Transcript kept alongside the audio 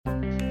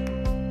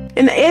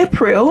In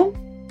April,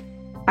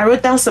 I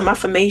wrote down some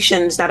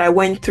affirmations that I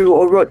went through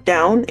or wrote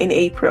down in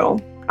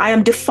April. I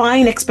am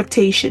defying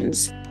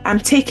expectations. I'm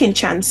taking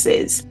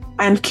chances.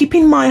 I am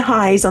keeping my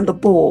eyes on the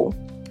ball.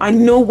 I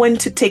know when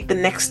to take the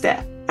next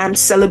step. I'm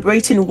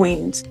celebrating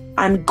wins.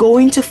 I'm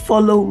going to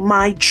follow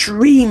my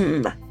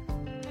dream.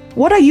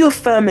 What are you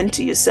affirming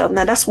to yourself?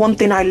 Now, that's one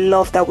thing I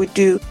love that we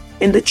do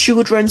in the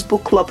children's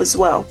book club as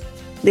well.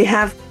 They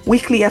have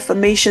weekly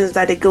affirmations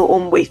that they go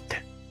on with.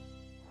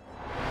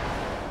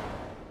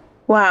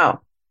 Wow.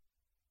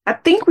 I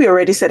think we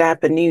already said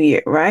Happy New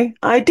Year, right?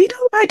 I did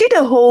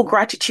a whole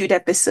gratitude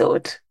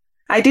episode.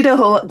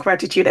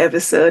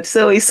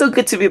 So it's so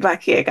good to be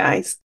back here,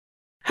 guys.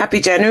 Happy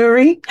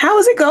January. How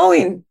is it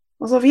going?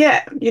 As of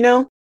yet,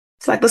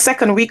 it's like the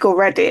second week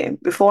already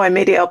before I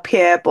made it up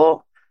here,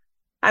 but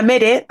I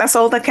made it. That's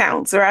all that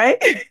counts, right?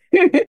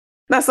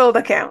 That's all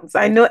that counts.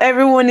 I know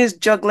everyone is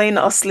juggling,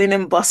 hustling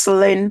and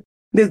bustling,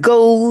 the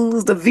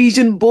goals, the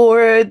vision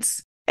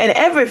boards, and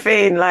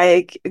everything.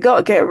 Like, you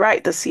gotta get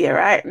right this year,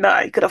 right? No,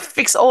 you gotta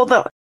fix all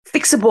the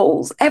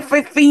fixables,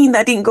 everything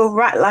that didn't go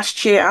right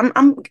last year.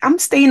 I'm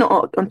staying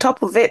on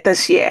top of it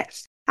this year.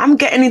 I'm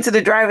getting into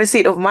the driver's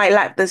seat of my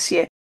life this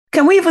year.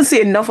 Can we even see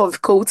enough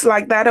of quotes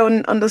like that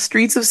on the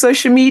streets of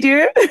social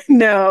media?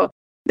 No.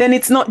 Then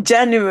it's not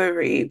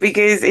January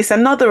because it's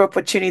another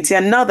opportunity,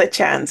 another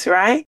chance,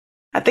 right?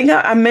 I think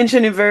I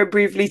mentioned it very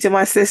briefly to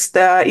my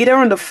sister, either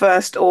on the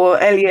 1st or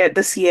earlier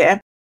this year.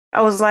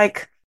 I was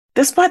like,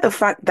 despite the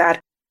fact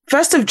that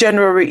 1st of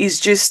January is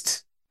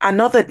just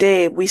another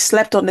day, we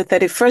slept on the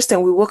 31st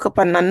and we woke up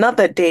on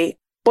another day.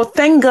 But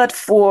thank God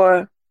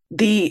for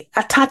the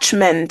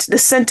attachment, the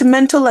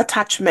sentimental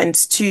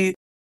attachment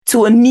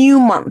to a new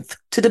month,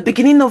 to the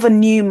beginning of a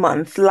new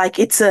month, like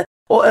it's a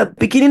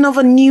beginning of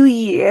a new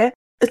year.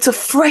 It's a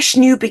fresh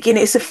new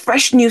beginning. It's a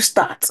fresh new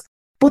start.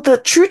 But the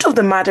truth of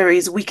the matter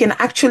is we can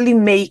actually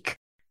make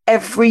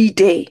every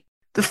day.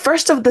 The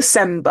 1st of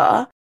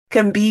December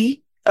can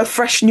be a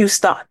fresh new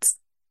start.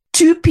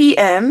 2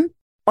 p.m.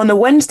 on a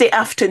Wednesday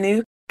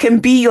afternoon can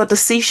be your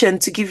decision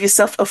to give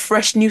yourself a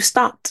fresh new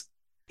start.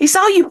 It's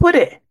how you put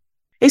it.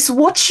 It's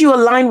what you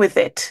align with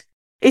it.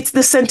 It's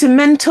the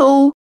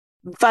sentimental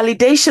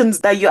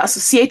validations that you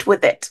associate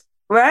with it,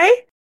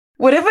 right?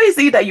 Whatever is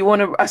it that you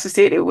want to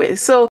associate it with.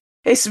 So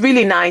it's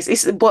really nice.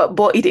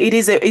 But it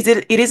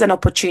is an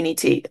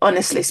opportunity,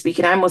 honestly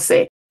speaking, I must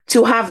say,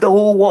 to have the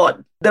whole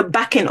world, the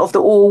backing of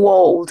the whole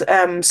world,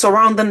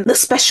 surrounding the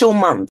special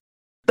month,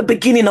 the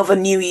beginning of a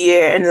new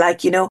year, and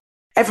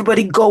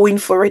everybody going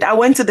for it. I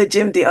went to the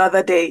gym the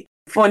other day,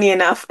 funny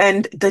enough,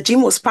 and the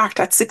gym was packed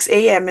at 6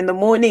 a.m. in the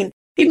morning.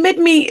 It made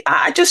me,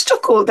 I just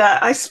chuckled,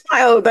 I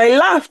smiled, I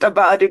laughed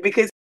about it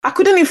because I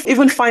couldn't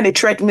even find a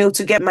treadmill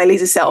to get my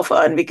lazy self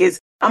on because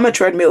I'm a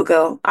treadmill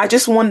girl. I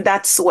just want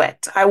that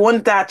sweat. I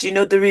want that,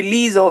 the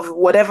release of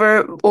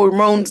whatever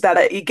hormones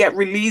that get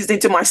released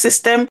into my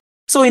system.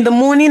 So in the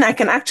morning, I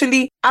can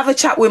actually have a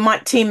chat with my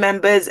team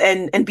members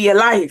and be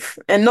alive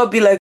and not be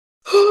like,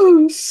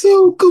 oh,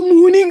 so good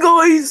morning,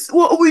 guys.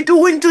 What are we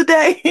doing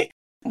today?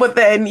 But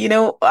then,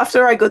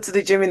 after I go to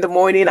the gym in the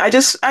morning, I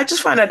just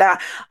find out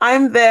that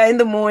I'm there in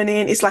the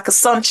morning. It's like a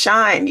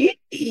sunshine.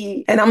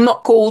 And I'm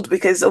not cold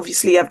because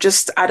obviously I've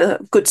just had a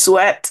good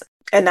sweat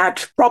and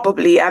I'd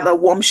probably had a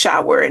warm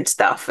shower and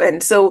stuff.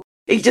 And so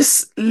it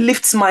just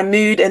lifts my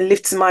mood and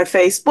lifts my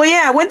face. But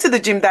yeah, I went to the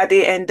gym that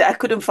day and I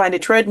couldn't find a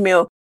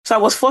treadmill. So I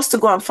was forced to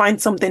go and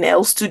find something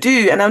else to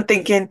do. And I'm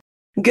thinking,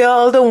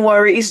 girl, don't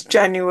worry. It's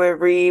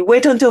January.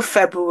 Wait until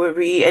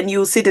February and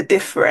you'll see the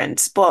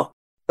difference. But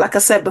like I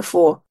said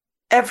before,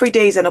 every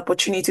day is an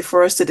opportunity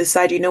for us to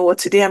decide,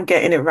 today I'm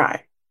getting it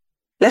right.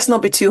 Let's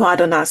not be too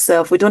hard on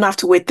ourselves. We don't have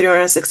to wait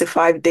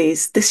 365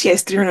 days. This year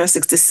is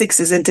 366,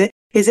 isn't it?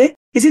 Is it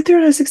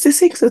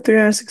 366 or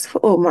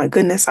 364? Oh my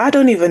goodness. I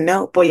don't even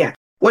know. But yeah,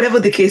 whatever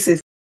the case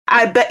is,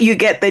 I bet you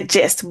get the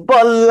gist.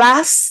 But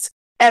last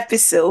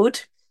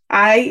episode,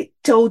 I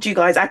told you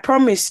guys, I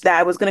promised that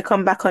I was going to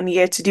come back on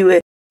here to do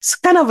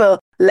kind of a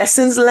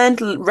lessons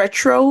learned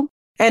retro.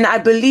 And I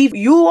believe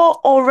you are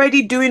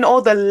already doing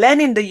all the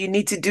learning that you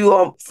need to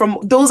do from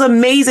those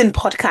amazing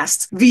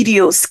podcasts,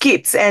 videos,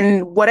 skits,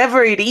 and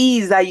whatever it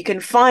is that you can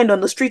find on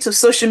the streets of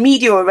social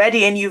media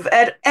already. And you've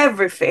had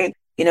everything.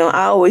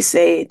 I always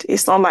say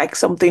it's not like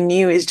something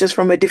new. It's just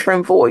from a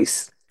different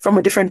voice, from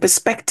a different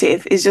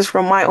perspective. It's just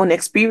from my own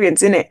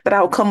experience in it. But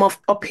I'll come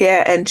up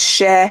here and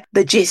share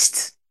the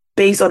gist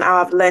based on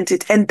how I've learned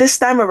it. And this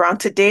time around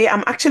today,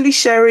 I'm actually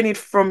sharing it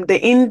from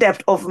the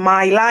in-depth of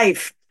my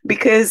life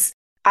because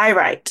I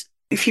write.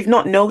 If you've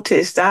not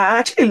noticed, I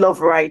actually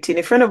love writing.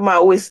 A friend of mine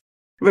always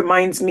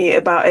reminds me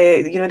about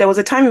there was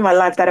a time in my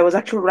life that I was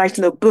actually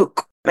writing a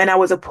book and I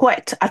was a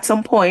poet at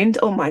some point.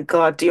 Oh my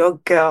God, your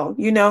girl,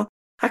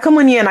 I come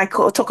on here and I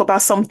talk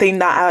about something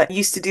that I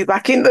used to do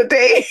back in the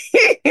day.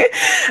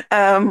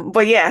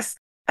 But yes,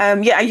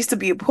 I used to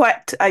be a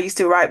poet. I used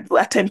to write,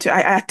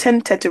 I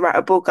attempted to write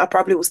a book. I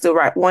probably will still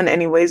write one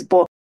anyways,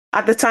 but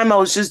at the time, I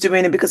was just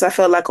doing it because I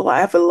felt like, I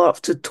have a lot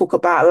to talk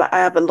about. I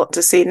have a lot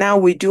to say. Now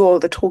we do all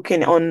the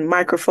talking on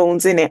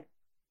microphones, innit?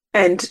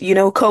 and,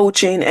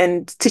 coaching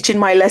and teaching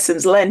my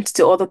lessons learned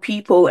to other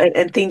people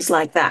and things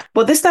like that.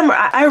 But this time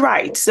I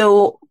write.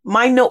 So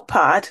my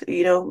notepad,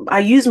 I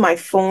use my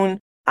phone.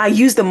 I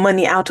use the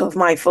money out of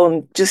my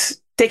phone,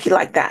 just take it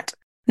like that.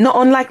 Not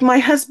unlike my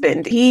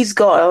husband, he's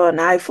got an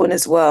iPhone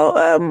as well,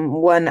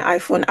 one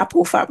iPhone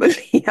Apple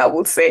family, I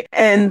would say.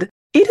 And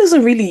he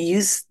doesn't really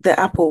use the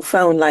Apple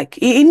phone. Like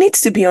it needs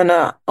to be on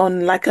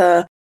like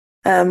a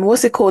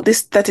what's it called?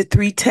 This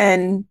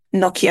 3310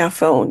 Nokia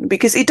phone,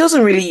 because it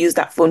doesn't really use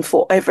that phone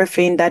for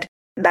everything that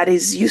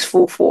is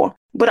useful for.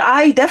 But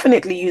I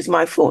definitely use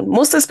my phone,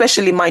 most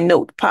especially my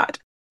notepad.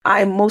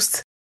 I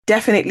most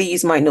definitely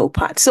use my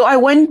notepad. So I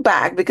went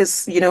back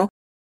because,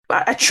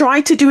 I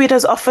try to do it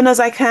as often as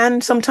I can.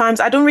 Sometimes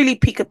I don't really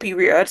pick a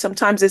period.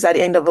 Sometimes it's at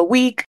the end of a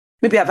week.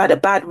 Maybe I've had a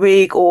bad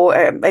week or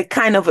a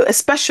kind of a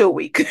special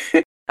week.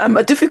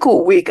 A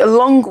difficult week, a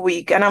long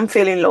week, and I'm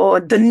feeling,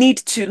 Lord, the need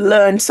to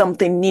learn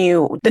something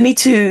new, the need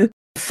to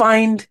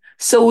find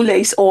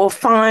solace or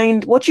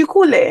find what you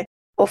call it,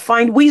 or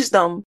find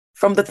wisdom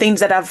from the things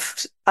that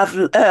I've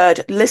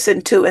heard,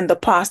 listened to in the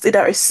past,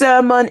 either a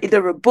sermon,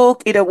 either a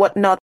book, either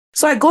whatnot.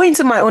 So I go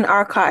into my own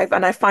archive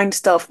and I find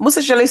stuff, most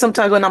especially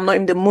sometimes when I'm not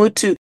in the mood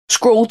to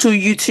scroll to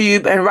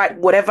YouTube and write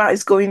whatever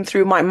is going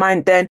through my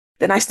mind, then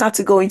I start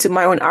to go into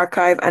my own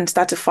archive and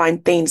start to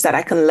find things that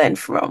I can learn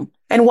from.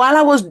 And while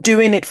I was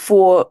doing it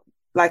for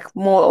like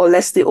more or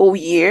less the whole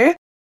year,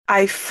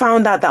 I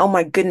found out that, oh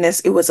my goodness,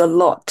 it was a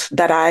lot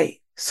that I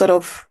sort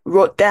of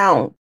wrote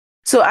down.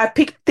 So I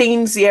picked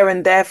things here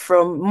and there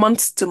from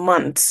months to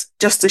months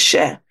just to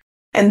share.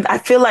 And I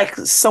feel like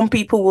some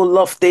people will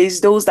love this,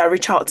 those that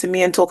reach out to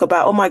me and talk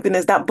about, oh my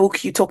goodness, that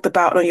book you talked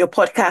about on your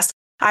podcast,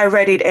 I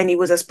read it and it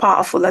was as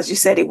powerful as you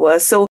said it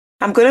was. So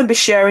I'm going to be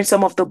sharing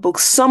some of the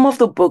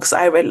books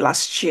I read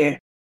last year.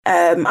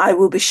 I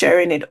will be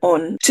sharing it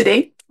on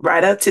today,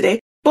 rather today.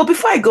 But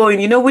before I go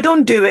in, we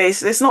don't do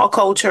it. It's not a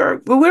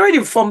culture. We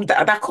already formed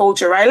that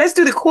culture, right? Let's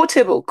do the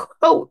quotable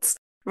quotes,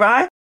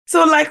 right?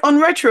 So like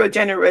on retro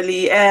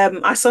generally,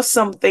 I saw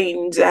some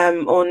things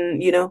on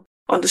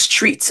the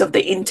streets of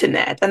the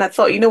internet. And I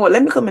thought, you know what,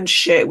 let me come and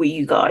share it with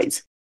you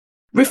guys.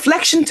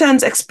 Reflection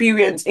turns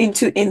experience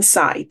into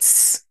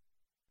insights.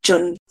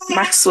 John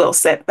Maxwell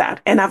said that,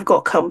 and I've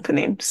got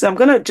company. So I'm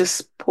going to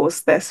just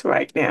post this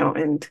right now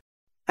and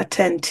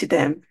attend to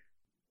them.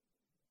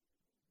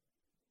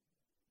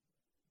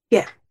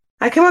 Yeah.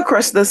 I came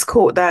across this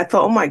quote that I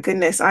thought, oh my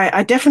goodness,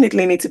 I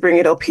definitely need to bring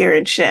it up here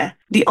and share.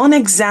 The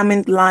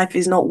unexamined life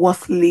is not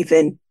worth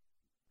living.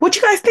 What do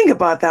you guys think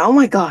about that? Oh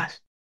my God.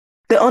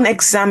 The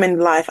unexamined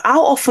life.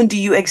 How often do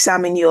you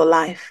examine your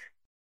life?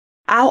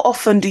 How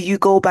often do you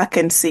go back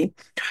and see?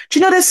 Do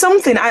you know, there's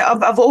something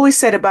I've always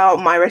said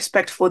about my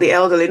respect for the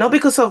elderly, not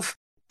because of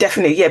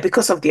definitely, yeah,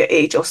 because of their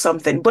age or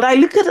something, but I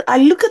look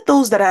at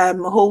those that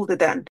I'm older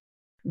than,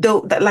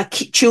 though that like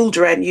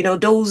children,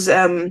 those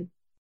that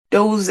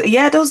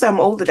I'm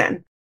older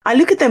than. I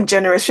look at them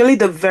generously,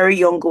 the very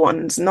young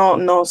ones,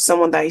 not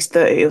someone that is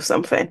 30 or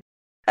something.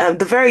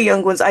 The very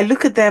young ones, I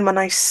look at them and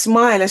I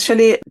smile,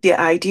 especially their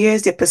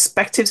ideas, their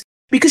perspectives,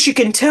 because you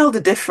can tell the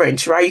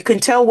difference, right? You can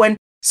tell when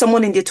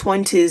someone in their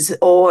 20s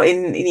or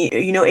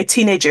a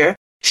teenager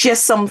shares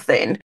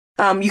something.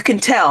 You can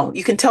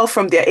tell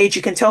from their age,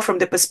 you can tell from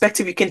their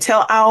perspective, you can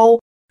tell how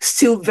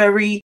still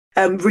very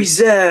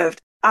reserved,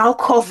 how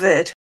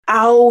covered,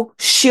 how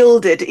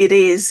shielded it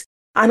is.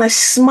 And I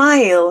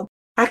smile.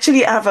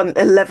 Actually, I have an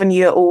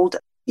 11-year-old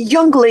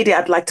young lady,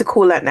 I'd like to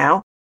call her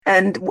now.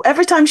 And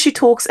every time she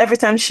talks, every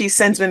time she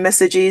sends me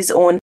messages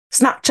on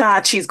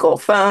Snapchat, she's got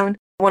a phone,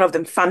 one of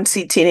them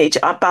fancy teenage,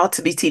 about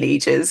to be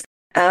teenagers.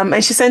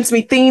 And she sends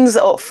me things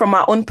from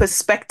her own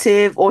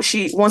perspective, or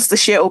she wants to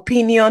share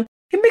opinion.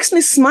 It makes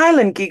me smile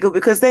and giggle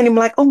because then I'm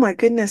like, oh my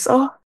goodness,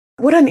 oh,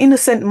 what an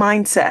innocent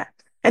mindset.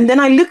 And then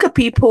I look at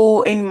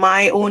people in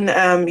my own,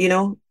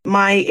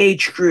 my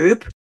age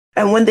group,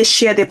 and when they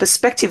share their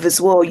perspective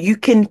as well, you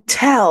can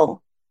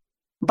tell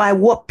by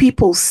what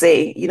people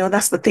say.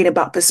 That's the thing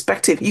about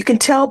perspective. You can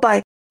tell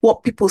by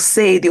what people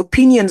say, the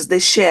opinions they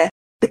share,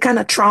 the kind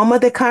of trauma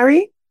they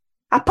carry,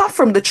 apart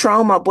from the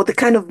trauma, but the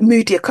kind of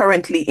mood you're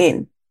currently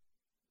in.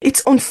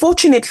 It's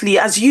unfortunately,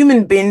 as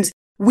human beings,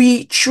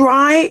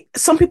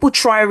 some people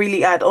try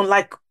really hard,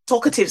 unlike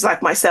talkatives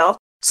like myself,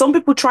 some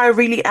people try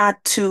really hard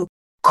to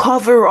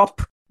cover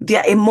up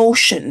their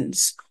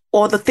emotions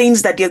or the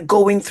things that they're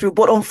going through.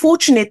 But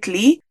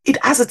unfortunately,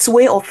 it has its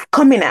way of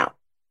coming out.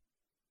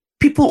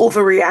 People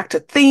overreact to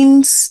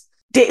things.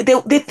 They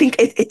think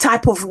a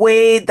type of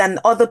way than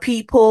other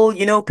people.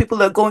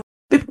 People are going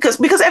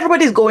because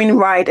everybody's going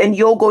right and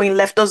you're going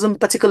left doesn't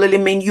particularly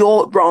mean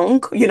you're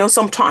wrong.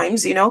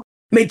 Sometimes,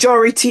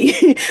 majority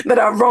that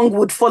are wrong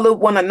would follow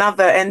one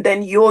another and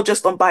then you're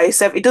just on by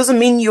yourself. It doesn't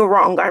mean you're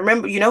wrong. I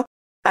remember, now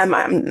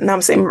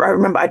I'm saying I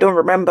remember, I don't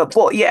remember.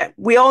 But yeah,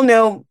 we all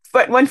know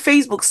when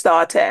Facebook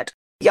started,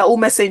 Yahoo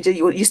Messenger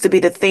used to be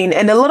the thing.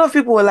 And a lot of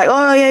people were like,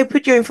 oh yeah,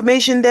 put your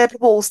information there,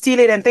 people will steal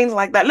it and things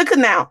like that. Look at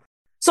now.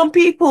 Some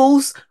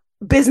people's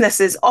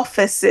businesses,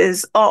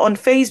 offices are on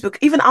Facebook.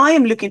 Even I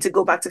am looking to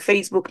go back to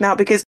Facebook now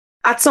because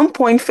At some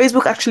point,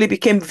 Facebook actually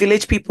became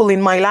village people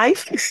in my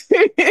life.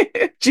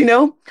 Do you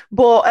know?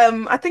 But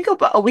I think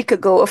about a week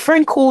ago, a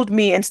friend called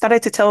me and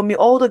started to tell me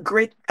all the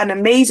great and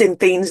amazing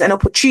things and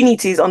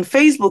opportunities on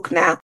Facebook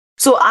now.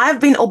 So I've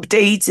been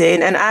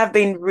updating and I've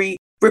been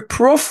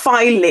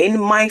reprofiling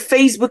my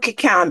Facebook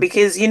account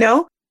because,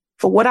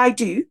 for what I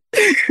do,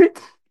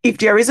 if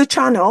there is a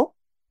channel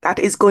that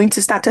is going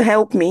to start to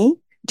help me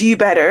do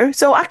better.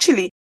 So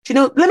actually,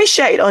 let me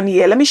share it on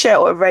here. Let me share it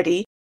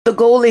already. The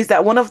goal is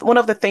that one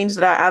of the things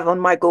that I have on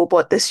my goal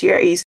board this year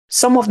is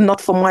some of Not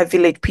For My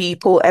Village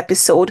People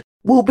episode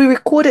will be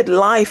recorded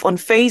live on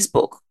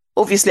Facebook.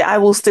 Obviously, I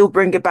will still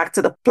bring it back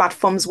to the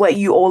platforms where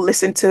you all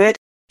listen to it.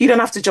 You don't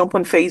have to jump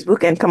on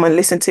Facebook and come and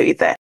listen to it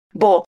there.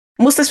 But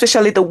most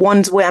especially the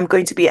ones where I'm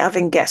going to be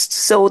having guests.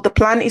 So the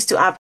plan is to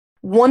have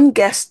one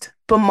guest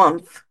per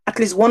month, at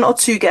least one or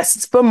two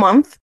guests per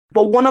month.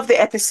 But one of the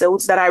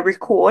episodes that I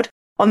record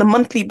on a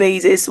monthly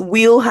basis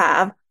will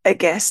have a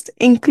guest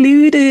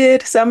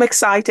included. So I'm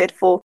excited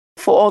for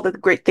all the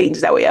great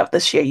things that we have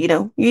this year.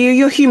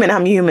 You're human,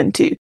 I'm human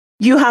too.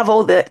 You have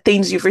all the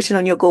things you've written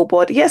on your goal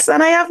board. Yes,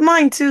 and I have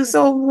mine too.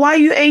 So why are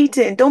you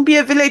hating? Don't be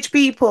a village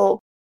people.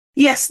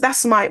 Yes,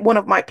 that's one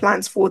of my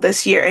plans for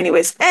this year.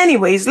 Anyways,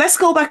 let's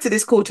go back to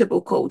this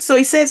quotable quote. So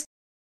it says,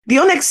 the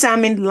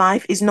unexamined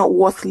life is not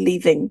worth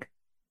living.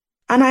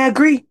 And I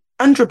agree,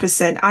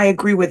 100%. I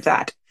agree with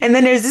that. And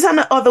then there's this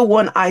other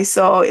one I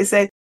saw. It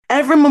said,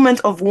 every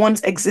moment of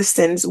one's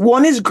existence,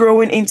 one is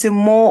growing into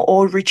more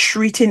or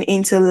retreating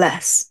into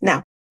less.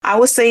 Now, I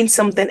was saying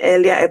something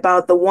earlier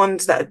about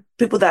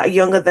people that are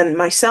younger than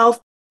myself,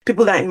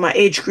 people that are in my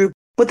age group,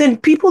 but then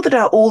people that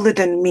are older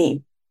than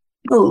me.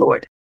 Oh,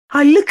 Lord.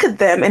 I look at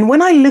them, and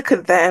when I look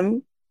at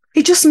them,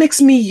 it just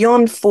makes me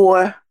yearn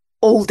for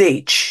old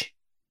age.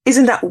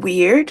 Isn't that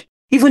weird?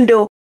 Even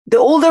though the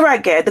older I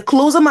get, the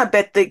closer my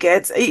birthday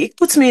gets, it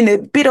puts me in a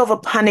bit of a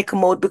panic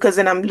mode because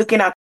then I'm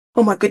looking at,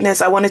 oh my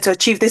goodness, I wanted to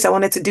achieve this, I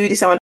wanted to do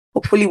this,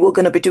 hopefully we're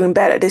going to be doing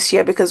better this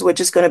year because we're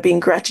just going to be in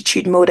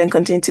gratitude mode and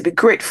continue to be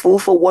grateful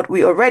for what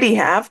we already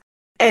have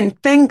and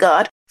thank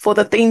God for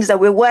the things that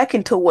we're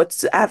working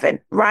towards having,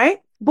 right?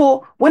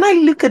 But when I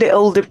look at the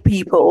older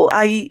people,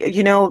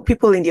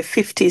 people in their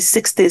 50s,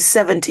 60s,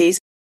 70s,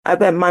 I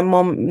bet my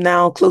mom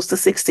now close to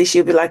 60,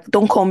 she'll be like,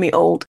 don't call me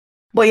old.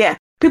 But yeah,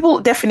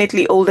 people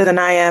definitely older than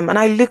I am. And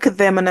I look at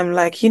them and I'm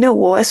like, you know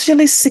what,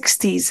 especially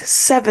 60s,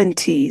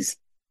 70s.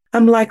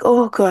 I'm like,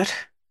 oh God,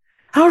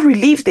 how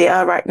relieved they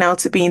are right now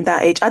to be in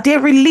that age. Are they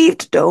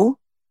relieved though?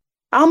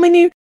 How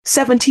many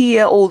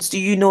 70-year-olds do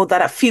you know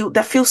that feel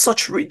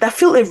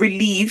a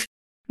relief?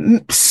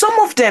 Some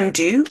of them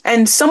do,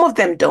 and some of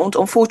them don't.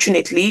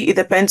 Unfortunately, it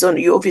depends on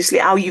you, obviously,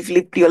 how you've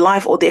lived your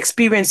life or the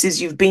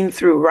experiences you've been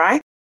through,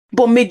 right?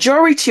 But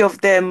majority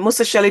of them, most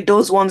especially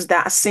those ones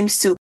that seems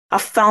to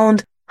have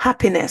found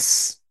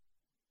happiness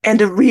and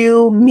the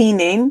real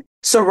meaning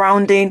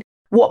surrounding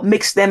what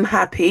makes them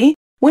happy.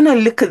 When I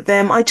look at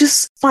them, I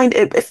just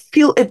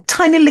feel a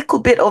tiny little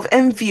bit of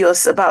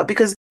envious about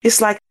because it's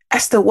like,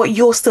 Esther, what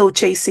you're still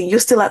chasing, you're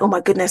still like, oh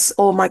my goodness,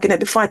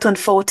 before I turn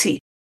 40,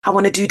 I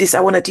want to do this,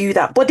 I want to do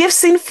that. But they've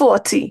seen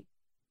 40.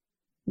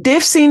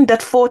 They've seen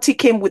that 40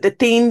 came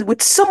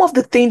with some of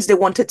the things they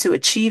wanted to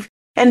achieve,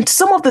 and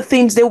some of the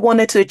things they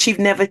wanted to achieve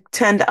never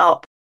turned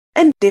up.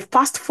 And they've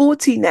passed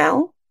 40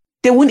 now.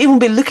 They won't even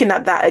be looking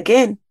at that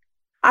again.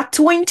 At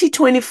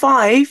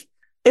 2025,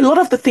 a lot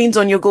of the things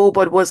on your goal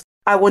board was,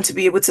 I want to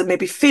be able to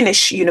maybe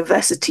finish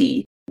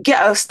university,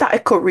 start a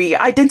career,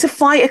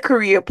 identify a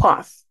career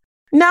path.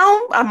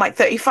 Now I'm at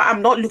 35,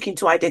 I'm not looking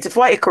to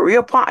identify a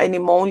career path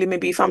anymore, only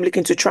maybe if I'm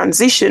looking to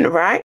transition,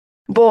 right?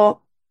 But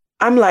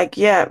I'm like,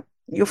 yeah,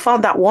 you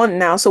found that one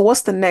now. So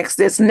what's the next?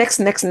 There's next.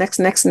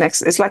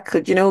 It's like,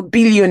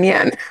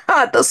 billionaire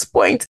at this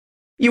point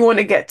you want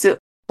to get to.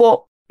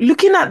 But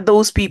looking at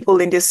those people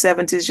in their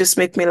 70s just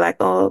make me like,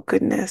 oh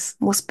goodness,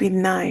 must be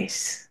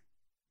nice.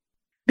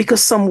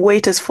 Because some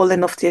weight has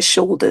fallen off their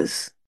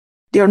shoulders.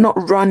 They're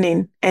not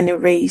running any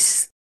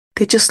race.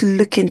 They're just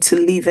looking to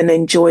live and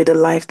enjoy the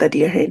life that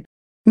they're in.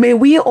 May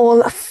we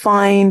all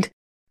find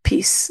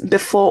peace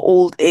before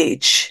old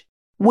age,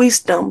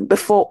 wisdom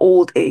before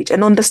old age,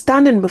 and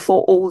understanding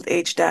before old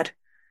age that,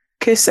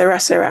 que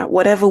sera,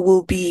 whatever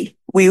will be,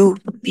 will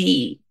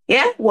be.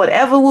 Yeah,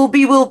 whatever will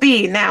be, will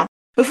be. Now,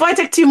 before I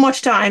take too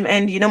much time,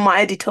 and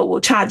my editor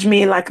will charge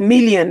me like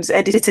millions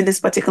editing this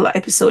particular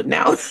episode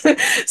now.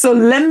 So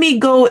let me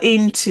go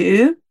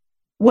into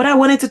what I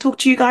wanted to talk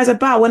to you guys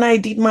about when I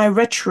did my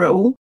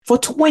retro for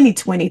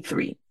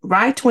 2023,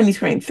 right?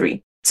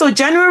 2023. So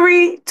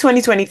January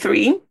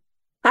 2023,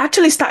 I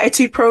actually started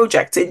 2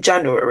 projects in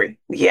January.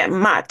 Yeah,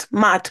 mad.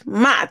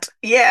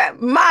 Yeah,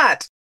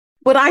 mad.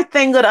 But I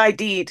thank God I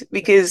did,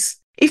 because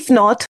if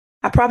not,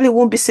 I probably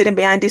won't be sitting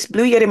behind this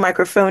Blue Yeti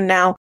microphone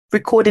now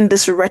recording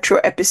this retro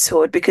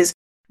episode, because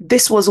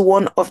this was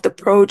one of the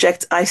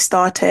projects I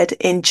started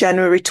in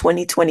January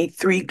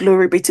 2023.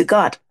 Glory be to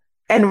God.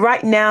 And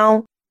right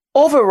now,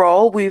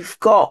 overall, we've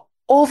got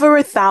over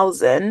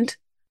 1,000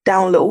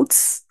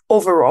 downloads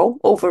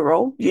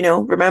overall,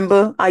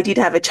 remember I did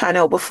have a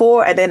channel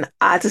before and then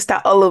I had to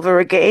start all over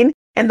again.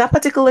 And that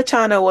particular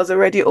channel was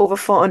already over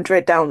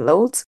 400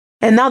 downloads.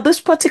 And now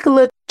this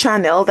particular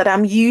channel that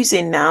I'm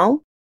using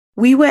now,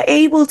 we were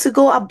able to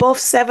go above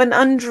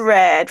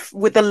 700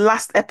 with the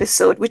last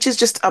episode, which is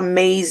just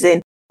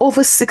amazing.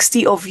 Over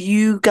 60 of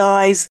you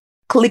guys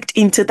clicked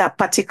into that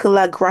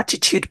particular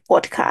gratitude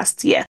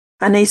podcast. Yeah.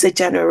 And it's a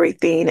January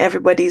thing.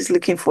 Everybody's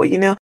looking for,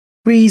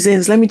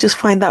 reasons. Let me just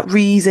find that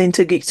reason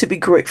to be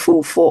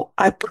grateful for.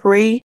 I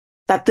pray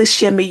that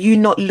this year, may you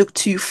not look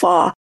too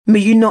far. May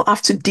you not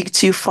have to dig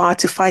too far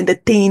to find the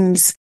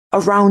things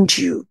around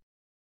you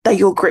that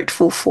you're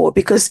grateful for,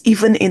 because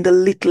even in the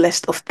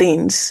littlest of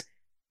things,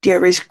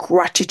 there is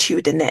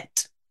gratitude in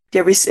it.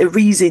 There is a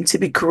reason to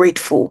be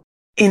grateful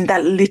in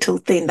that little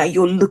thing that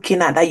you're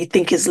looking at that you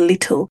think is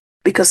little,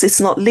 because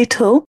it's not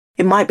little.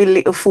 It might be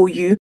little for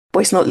you, but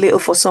it's not little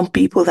for some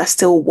people that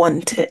still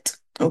want it.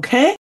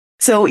 Okay?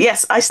 So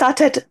yes, I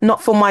started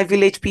Not For My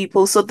Village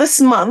People. So this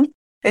month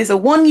is a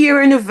 1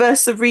 year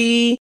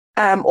anniversary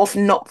of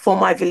Not For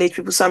My Village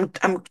People. So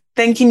I'm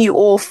thanking you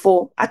all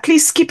for at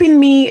least keeping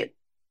me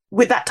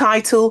with that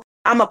title.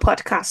 I'm a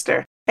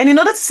podcaster. And in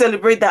order to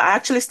celebrate that, I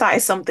actually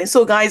started something.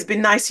 So guys, be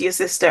nice to your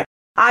sister.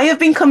 I have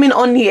been coming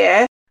on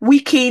here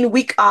week in,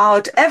 week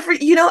out, every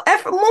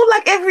more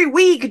like every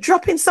week,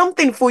 dropping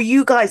something for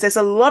you guys. There's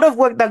a lot of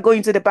work that goes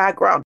into the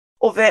background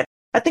of it.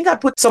 I think I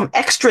put some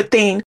extra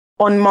thing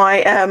on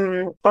my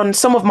on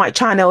some of my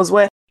channels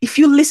where if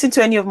you listen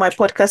to any of my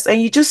podcasts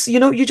and you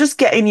just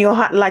get in your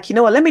heart, like,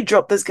 what, let me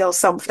drop this girl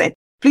something.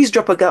 Please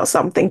drop a girl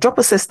something, drop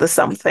a sister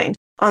something.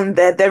 On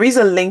there is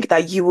a link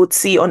that you would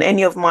see on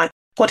any of my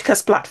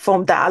podcast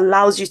platform that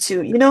allows you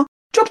to,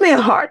 drop me a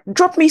heart,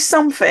 drop me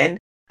something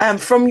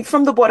from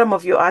the bottom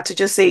of your heart to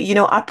just say,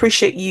 I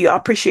appreciate you, I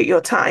appreciate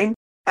your time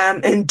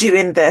in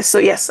doing this. So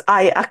yes,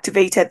 I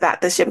activated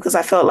that this year because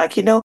I felt like,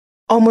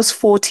 almost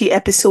 40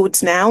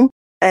 episodes now.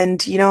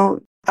 And,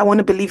 I want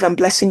to believe I'm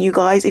blessing you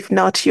guys. If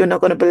not, you're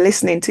not going to be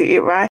listening to it,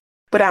 right?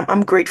 But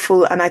I'm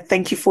grateful and I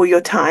thank you for your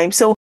time.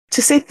 So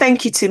to say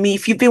thank you to me,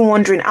 if you've been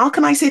wondering, how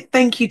can I say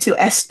thank you to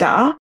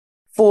Esther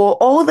for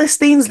all these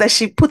things that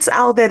she puts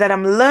out there that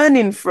I'm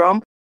learning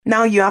from?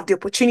 Now you have the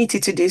opportunity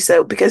to do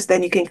so, because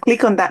then you can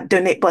click on that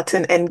donate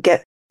button and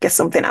get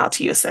something out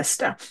to your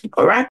sister.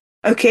 All right.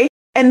 Okay.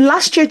 And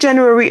last year,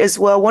 January as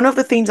well, one of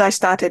the things I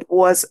started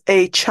was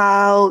a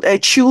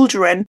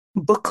children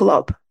book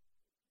club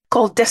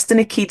called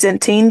Destiny Kids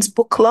and Teens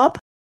Book Club.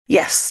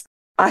 Yes,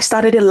 I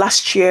started it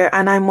last year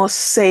and I must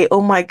say,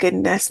 oh my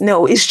goodness,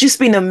 no, it's just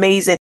been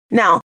amazing.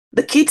 Now,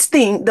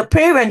 the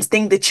parents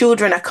think the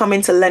children are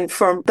coming to learn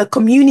from the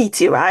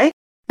community, right?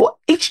 But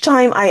each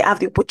time I have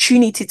the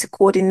opportunity to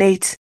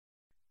coordinate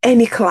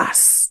any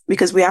class,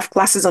 because we have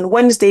classes on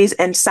Wednesdays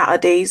and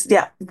Saturdays,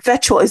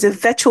 it's a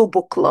virtual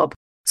book club.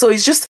 So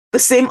it's just the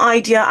same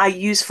idea I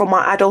use for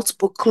my adults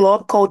book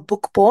club called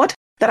Bookboard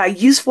that I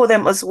use for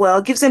them as well.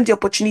 It gives them the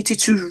opportunity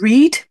to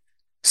read,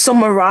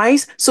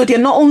 summarize. So they're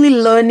not only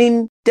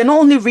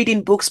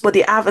reading books, but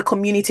they have a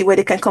community where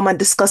they can come and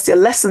discuss their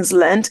lessons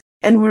learned,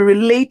 and we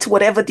relate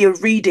whatever they're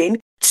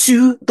reading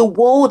to the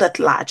world at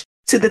large,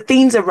 to the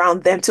things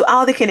around them, to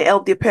how they can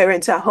help their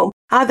parents at home,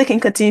 how they can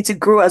continue to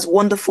grow as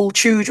wonderful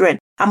children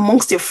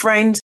amongst their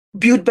friends,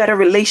 build better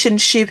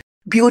relationship,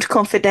 build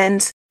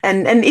confidence,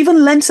 and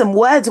even learn some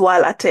words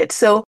while at it.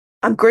 So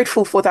I'm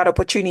grateful for that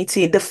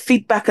opportunity. The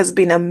feedback has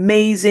been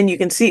amazing. You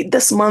can see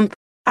this month,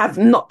 I've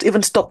not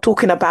even stopped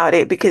talking about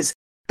it because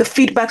the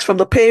feedbacks from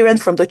the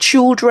parents, from the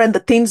children, the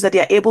things that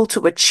they're able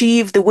to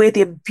achieve, the way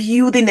they're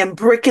building and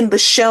breaking the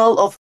shell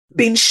of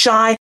being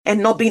shy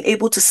and not being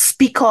able to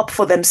speak up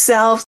for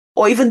themselves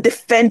or even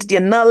defend their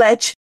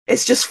knowledge.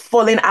 It's just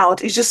falling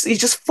out. It's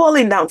just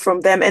falling down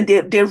from them, and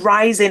they're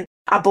rising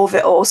above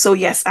it all. So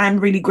yes, I'm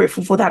really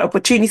grateful for that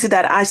opportunity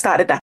that I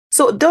started that.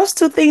 So those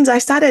two things I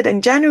started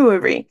in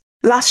January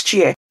last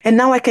year, and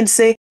now I can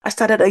say I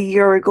started a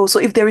year ago. So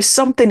if there is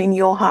something in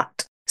your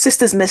heart,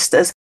 sisters,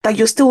 misters, that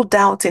you're still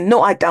doubting,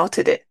 no, I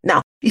doubted it.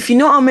 Now, if you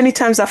know how many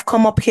times I've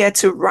come up here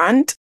to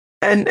rant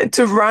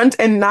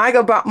and nag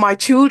about my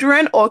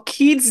children or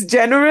kids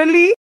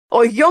generally,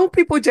 or young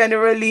people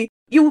generally,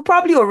 you will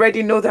probably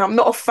already know that I'm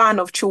not a fan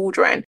of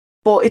children.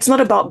 But it's not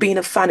about being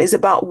a fan, it's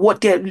about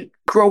what they're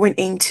growing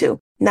into.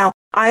 Now,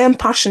 I am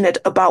passionate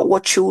about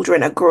what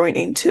children are growing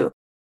into,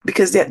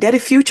 because they're the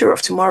future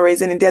of tomorrow,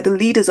 isn't it? They're the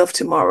leaders of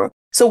tomorrow.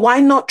 So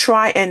why not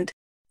try and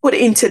put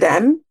into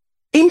them,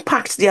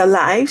 impact their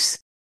lives,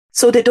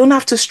 so they don't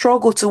have to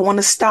struggle to want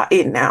to start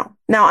it now.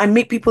 Now, I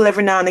meet people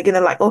every now and again,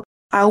 they're like, oh,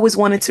 I always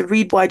wanted to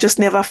read, but I just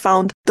never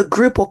found the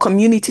group or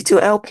community to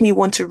help me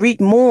want to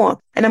read more.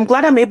 And I'm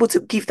glad I'm able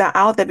to give that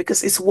out there,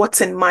 because it's what's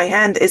in my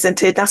hand,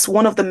 isn't it? That's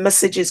one of the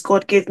messages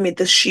God gave me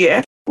this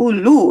year.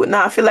 Ulu.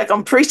 Now I feel like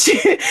I'm preaching.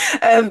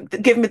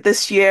 Give me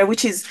this year,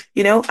 which is,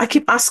 I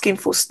keep asking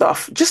for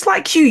stuff. Just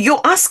like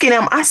you're asking,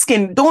 I'm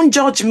asking. Don't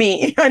judge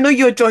me. I know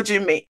you're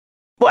judging me,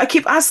 but I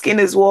keep asking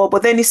as well.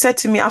 But then he said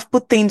to me, I've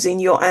put things in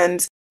your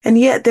hands. And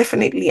yeah,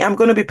 definitely, I'm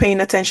going to be paying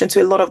attention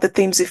to a lot of the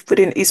things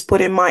he's put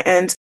in my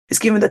hands. He's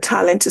given the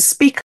talent to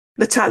speak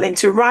the talent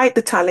to write,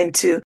 the talent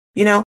to,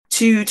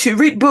 to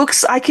read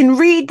books. I can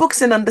read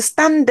books and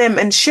understand them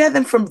and share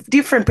them from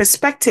different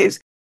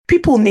perspectives.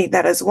 People need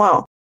that as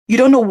well. You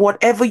don't know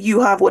whatever you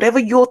have, whatever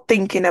you're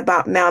thinking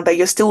about now that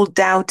you're still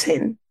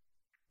doubting.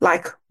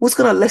 Like, who's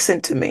going to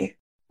listen to me?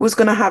 Who's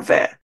going to have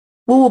it?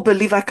 Who will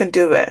believe I can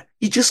do it?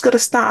 You just got to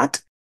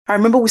start. I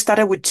remember we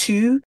started with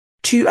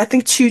I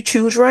think two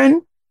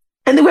children,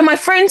 and they were my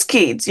friends'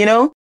 kids,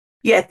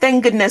 Yeah,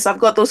 thank goodness I've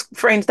got those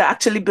friends that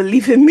actually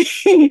believe in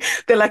me.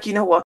 They're like, you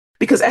know what?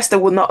 Because Esther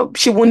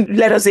she wouldn't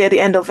let us hear the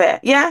end of it.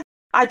 Yeah,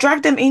 I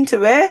dragged them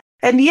into it.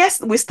 And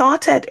yes, we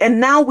started. And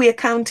now we're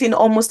counting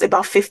almost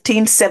about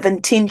 15,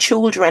 17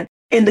 children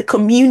in the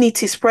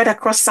community spread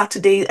across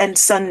Saturdays and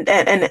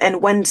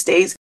and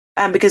Wednesdays.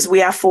 Because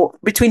we are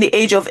between the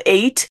age of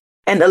 8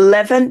 and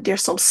 11,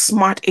 there's some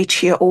smart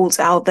 8-year-olds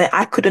out there.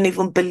 I couldn't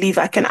even believe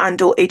I can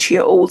handle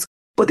 8-year-olds.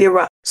 But there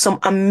are some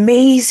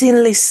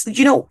amazingly,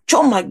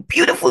 like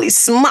beautifully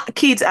smart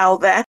kids out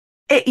there,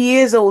 8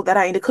 years old, that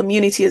are in the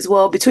community as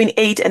well, between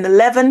 8 and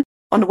 11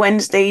 on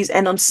Wednesdays.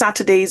 And on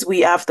Saturdays, we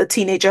have the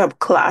teenager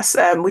class,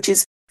 which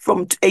is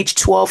from age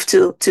 12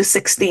 to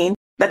 16,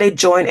 that they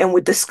join and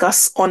we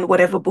discuss on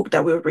whatever book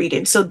that we're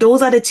reading. So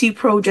those are the 2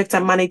 projects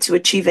I managed to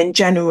achieve in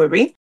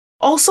January.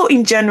 Also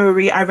in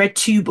January, I read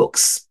 2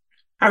 books.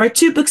 I read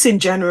 2 books in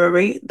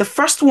January. The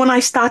first one I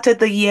started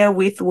the year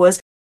with was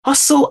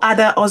Hustle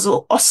Harder,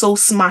 Hustle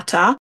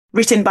Smarter,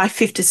 written by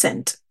 50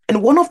 Cent.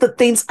 And one of the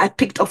things I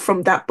picked up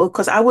from that book,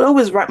 because I would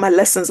always write my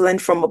lessons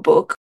learned from a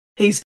book,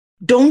 is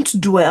don't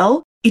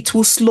dwell. It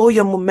will slow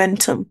your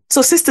momentum.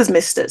 So sisters,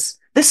 misters,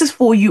 this is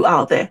for you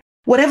out there.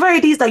 Whatever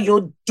it is that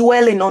you're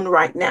dwelling on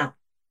right now,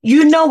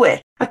 you know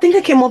it. I think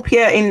I came up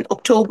here in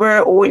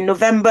October or in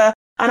November,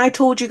 and I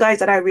told you guys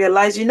that I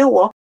realized, you know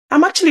what?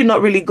 I'm actually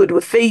not really good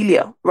with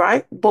failure,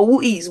 right? But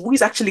who is? Who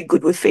is actually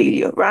good with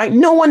failure, right?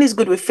 No one is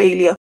good with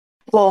failure.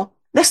 Well,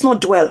 let's not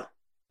dwell.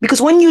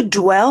 Because when you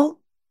dwell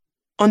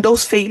on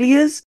those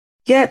failures,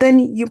 yeah,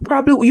 then you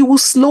will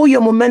slow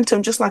your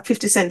momentum, just like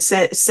 50 Cent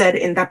said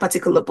in that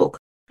particular book.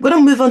 I'm going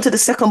to move on to the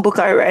second book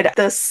I read,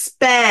 The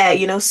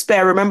Spare,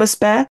 Spare. Remember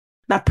Spare?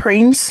 That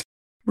Prince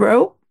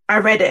wrote? I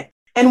read it.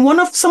 And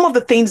some of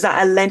the things that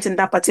I learned in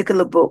that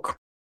particular book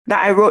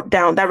that I wrote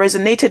down that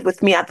resonated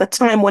with me at the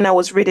time when I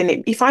was reading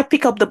it. If I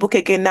pick up the book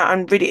again now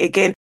and read it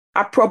again,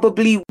 I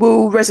probably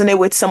will resonate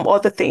with some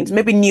other things,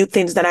 maybe new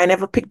things that I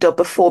never picked up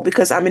before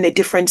because I'm in a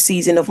different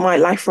season of my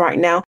life right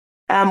now.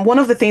 One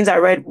of the things I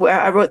read where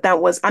I wrote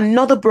down was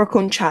another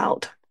broken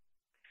child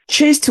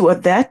chased to a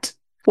vet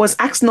was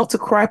asked not to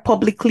cry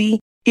publicly,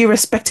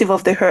 irrespective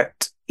of the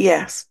hurt.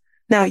 Yes.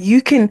 Now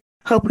you can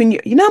help in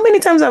you know how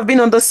many times I've been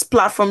on this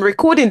platform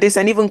recording this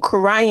and even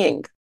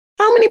crying?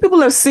 How many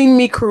people have seen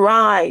me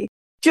cry?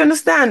 Do you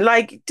understand?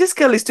 Like, this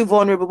girl is too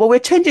vulnerable, but we're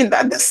changing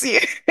that this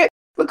year.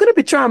 We're going to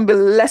be trying to be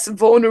less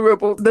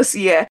vulnerable this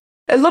year.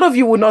 A lot of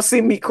you will not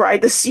see me cry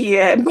this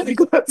year, by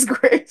God's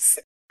grace.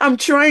 I'm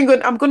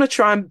going to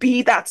try and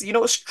be that,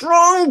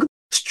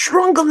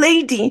 stronger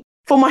lady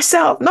for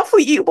myself. Not for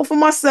you, but for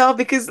myself,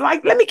 because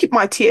let me keep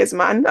my tears,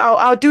 man.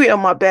 I'll do it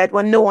on my bed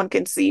when no one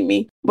can see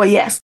me. But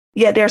yes,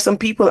 yeah, there are some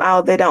people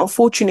out there that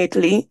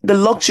unfortunately, the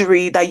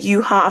luxury that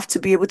you have to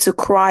be able to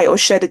cry or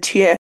shed a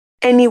tear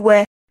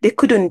anywhere, they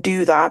couldn't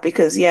do that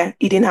because, yeah,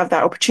 you didn't have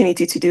that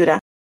opportunity to do that.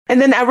 And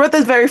then I wrote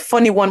this very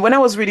funny one. When I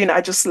was reading, I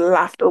just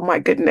laughed. Oh my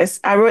goodness.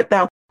 I wrote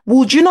down,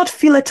 would you not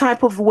feel a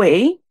type of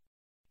way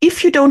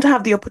if you don't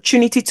have the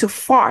opportunity to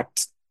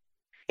fart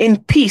in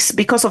peace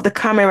because of the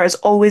camera is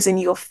always in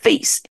your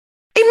face?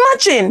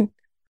 Imagine,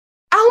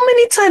 how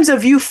many times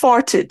have you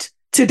farted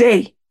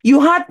today?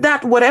 You had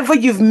that, whatever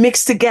you've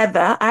mixed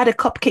together. I had a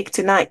cupcake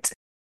tonight.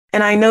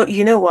 And I know,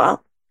 you know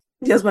what?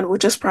 The husband will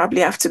just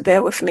probably have to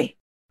bear with me.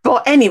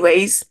 But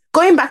anyways,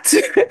 going back to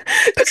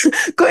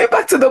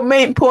the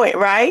main point,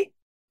 right?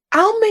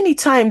 How many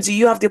times do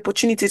you have the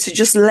opportunity to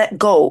just let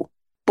go?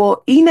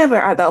 But he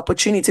never had the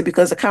opportunity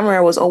because the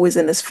camera was always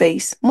in his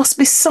face. Must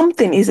be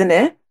something, isn't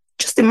it?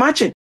 Just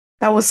imagine.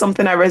 That was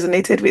something I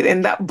resonated with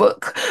in that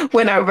book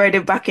when I read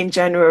it back in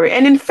January.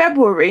 And in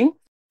February,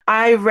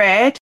 I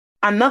read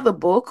another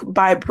book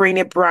by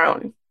Brené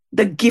Brown,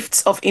 The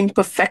Gifts of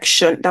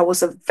Imperfection. That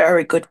was a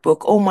very good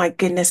book. Oh my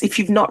goodness. If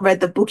you've not read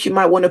the book, you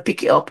might want to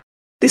pick it up.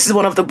 This is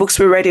one of the books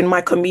we read in my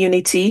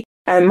community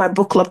and my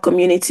book club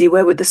community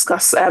where we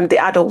discuss the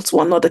adults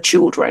one, not the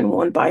children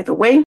one, by the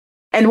way.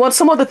 And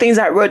some of the things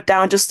I wrote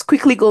down, just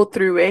quickly go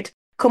through it.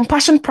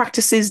 Compassion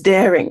practices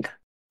daring.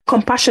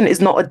 Compassion is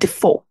not a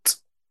default.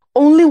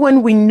 Only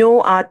when we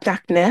know our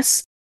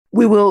darkness,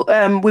 we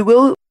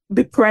will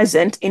be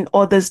present in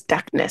others'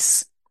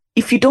 darkness.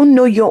 If you don't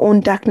know your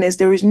own darkness,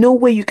 there is no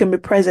way you can be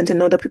present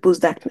in other people's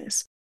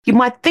darkness. You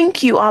might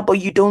think you are, but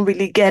you don't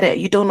really get it.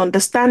 You don't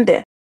understand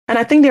it. And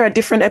I think there are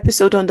different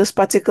episodes on this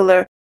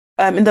particular,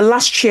 in the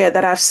last share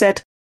that I've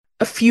said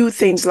a few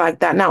things like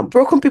that. Now,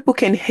 broken people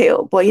can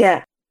heal, but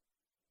yeah,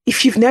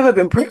 if you've never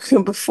been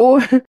broken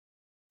before,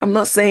 I'm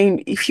not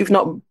saying if you've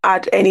not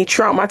had any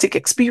traumatic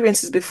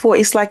experiences before,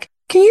 it's like,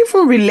 can you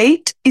even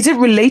relate? Is it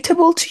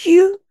relatable to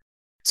you?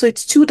 So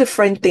it's two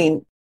different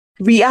things.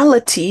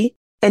 reality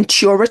and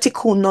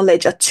theoretical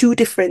knowledge are two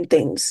different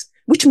things,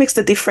 which makes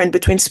the difference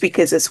between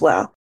speakers as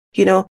well.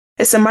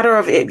 It's a matter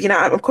of it.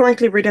 I'm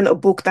currently reading a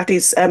book that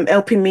is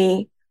helping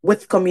me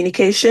with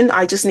communication.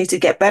 I just need to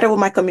get better with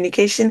my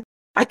communication.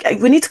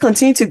 We need to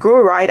continue to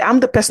grow, right? I'm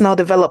the personal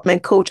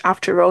development coach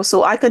after all,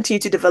 so I continue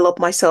to develop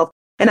myself.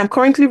 And I'm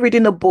currently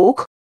reading a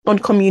book on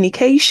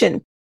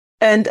communication.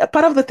 And a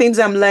part of the things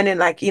I'm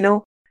learning,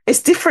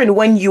 it's different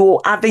when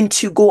you're having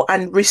to go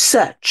and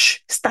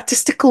research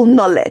statistical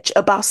knowledge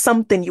about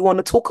something you want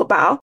to talk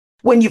about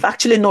when you've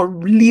actually not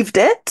lived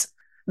it.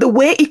 The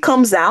way it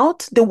comes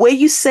out, the way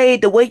you say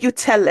it, the way you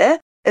tell it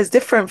is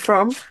different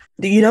from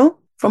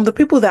the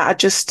people that are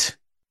just,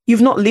 you've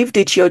not lived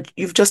it.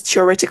 You've just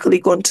theoretically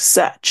gone to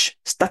search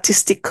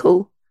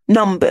statistical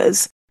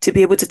numbers to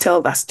be able to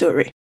tell that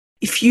story.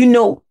 If you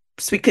know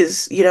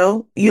speakers,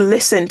 you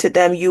listen to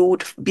them, you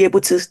would be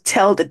able to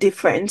tell the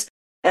difference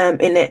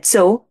in it.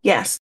 So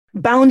yes,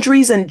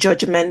 boundaries and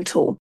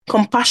judgmental,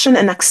 compassion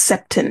and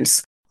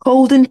acceptance,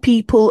 holding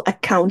people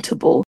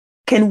accountable.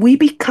 Can we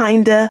be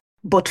kinder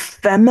but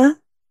firmer?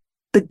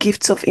 The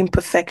gifts of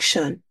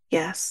imperfection.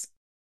 Yes.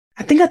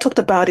 I think I talked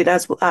about it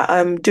as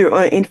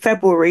in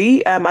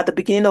February at the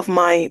beginning of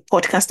my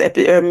podcast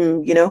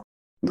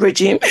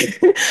regime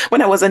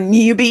when I was a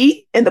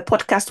newbie in the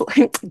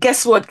podcast.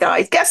 Guess what,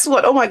 guys? Guess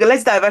what? Oh my God,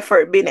 let's dive for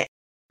a minute.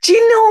 Do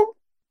you know,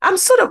 I'm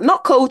sort of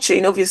not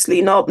coaching,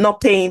 obviously, not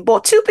paying,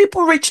 but two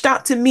people reached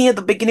out to me at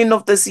the beginning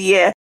of this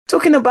year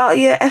talking about,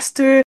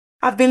 Esther,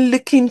 I've been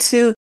looking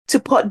to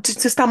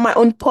start my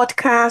own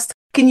podcast.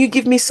 Can you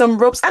give me some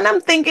ropes? And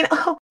I'm thinking,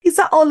 oh, is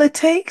that all it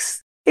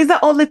takes? Is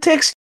that all it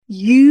takes?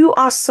 You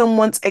are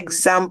someone's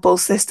example,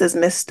 sisters,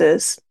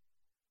 misters.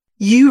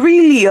 You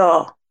really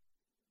are.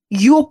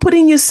 You're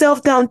putting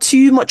yourself down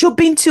too much. You're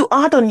being too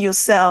hard on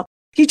yourself.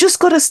 You just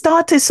got to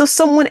start it so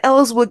someone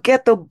else will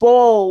get the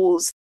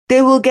balls.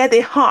 They will get the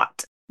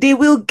heart. They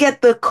will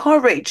get the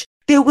courage.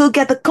 They will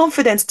get the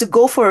confidence to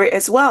go for it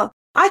as well.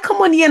 I come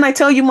on here and I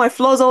tell you my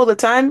flaws all the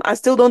time. I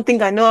still don't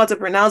think I know how to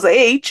pronounce the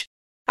H.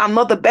 I'm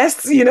not the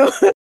best,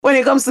 when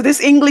it comes to this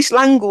English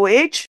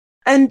language.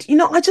 And,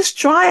 I just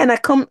try and I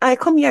come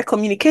here, I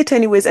communicate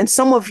anyways. And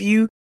some of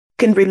you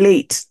can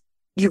relate.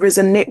 You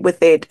resonate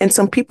with it. And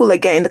some people are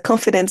getting the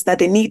confidence that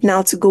they need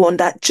now to go on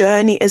that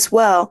journey as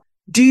well.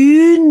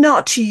 Do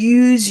not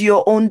use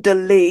your own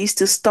delays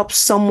to stop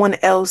someone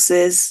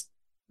else's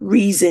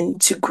reason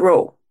to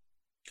grow.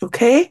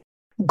 Okay?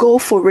 Go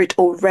for it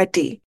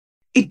already.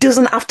 It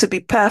doesn't have to be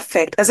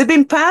perfect. Has it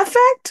been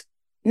perfect?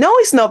 No,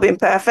 it's not been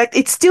perfect.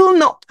 It's still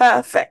not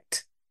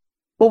perfect.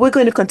 But we're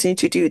going to continue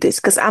to do this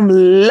because I'm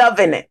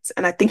loving it.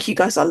 And I think you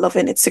guys are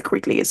loving it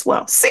secretly as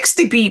well.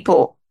 60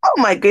 people. Oh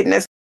my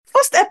goodness.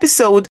 First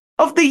episode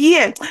of the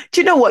year.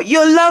 Do you know what?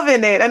 You're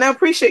loving it. And I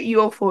appreciate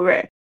you all for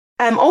it.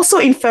 Also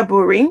in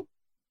February,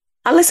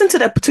 I listened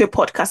to a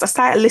podcast. I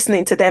started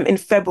listening to them in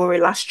February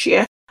last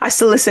year. I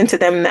still listen to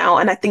them now.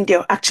 And I think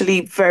they're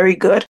actually very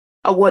good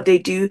at what they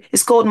do.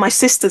 It's called My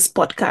Sister's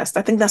Podcast.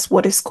 I think that's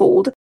what it's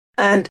called.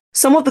 And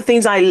some of the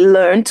things I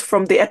learned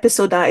from the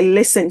episode that I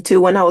listened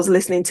to when I was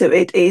listening to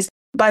it is,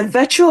 by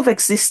virtue of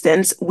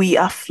existence, we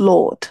are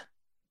flawed.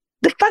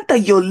 The fact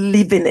that you're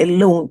living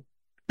alone,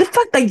 the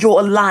fact that you're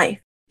alive,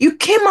 you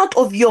came out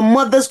of your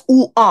mother's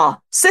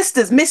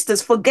sisters,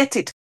 misters, forget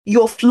it.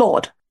 You're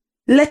flawed.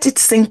 Let it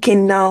sink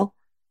in now.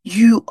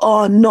 You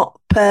are not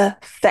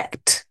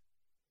perfect.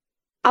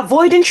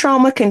 Avoiding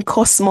trauma can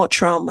cause more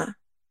trauma.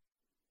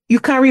 You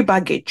carry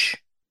baggage.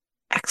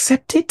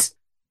 Accept it.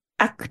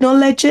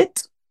 Acknowledge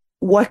it,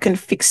 work on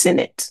fixing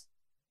it.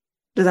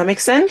 Does that make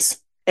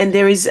sense? And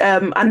there is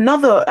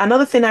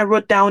another thing I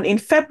wrote down in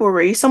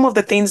February, some of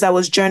the things I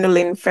was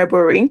journaling in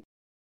February.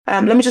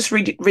 Let me just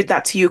read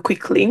that to you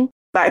quickly.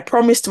 But I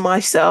promised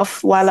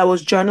myself while I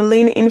was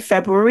journaling in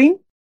February,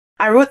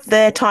 I wrote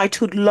there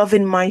titled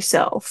Loving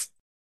Myself.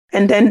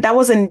 And then that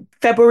was in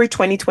February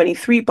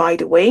 2023, by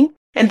the way.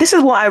 And this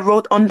is what I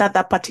wrote under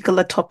that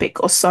particular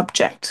topic or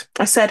subject.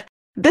 I said,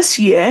 this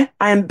year,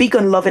 I am big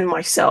on loving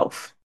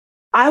myself.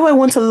 I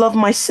want to love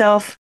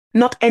myself,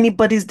 not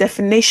anybody's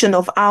definition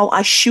of how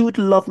I should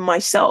love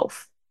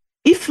myself.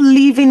 If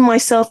loving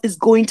myself is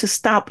going to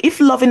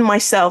Starbucks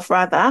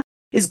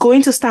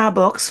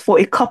for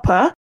a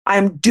cuppa,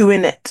 I'm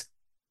doing it.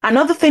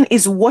 Another thing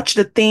is watch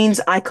the things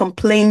I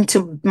complain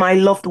to my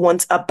loved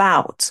ones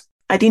about.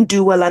 I didn't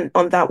do well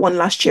on that one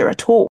last year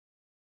at all.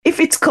 If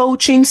it's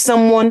coaching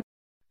someone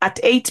at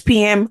 8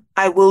 p.m.,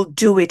 I will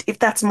do it. If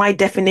that's my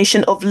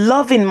definition of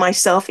loving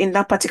myself in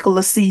that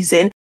particular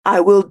season, I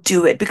will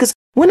do it. Because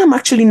when I'm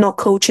actually not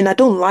coaching, I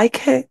don't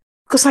like it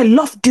because I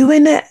love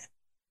doing it.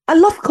 I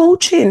love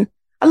coaching.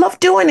 I love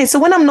doing it. So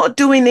when I'm not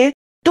doing it,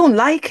 don't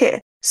like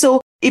it. So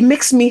it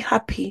makes me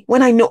happy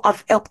when I know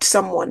I've helped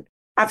someone.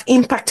 I've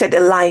impacted a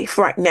life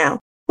right now.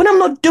 When I'm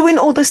not doing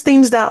all those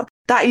things that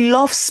I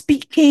love,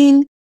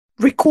 speaking,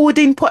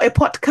 recording a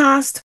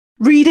podcast,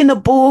 reading a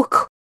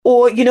book,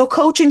 or,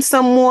 coaching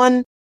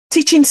someone,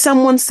 teaching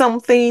someone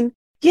something.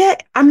 Yeah,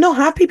 I'm not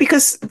happy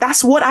because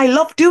that's what I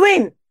love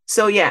doing.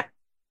 So yeah,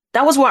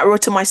 that was what I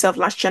wrote to myself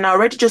last year. And I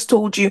already just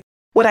told you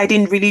what I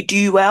didn't really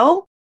do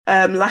well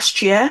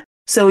last year.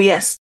 So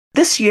yes,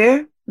 this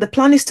year the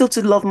plan is still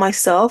to love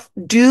myself,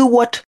 do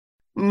what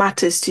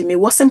matters to me,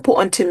 what's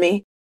important to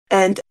me,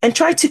 and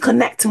try to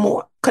connect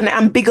more.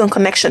 I'm big on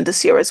connection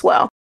this year as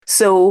well.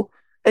 So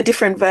a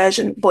different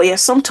version. But yeah,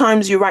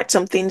 sometimes you write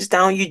some things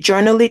down, you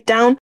journal it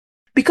down.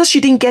 Because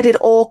you didn't get it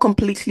all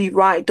completely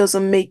right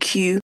doesn't make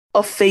you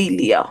a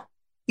failure.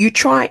 You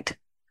tried.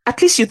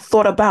 At least you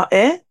thought about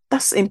it.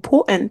 That's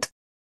important.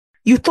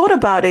 You thought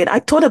about it. I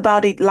thought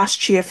about it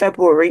last year,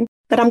 February,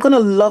 that I'm going to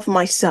love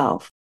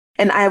myself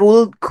and I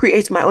will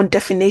create my own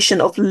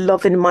definition of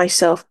loving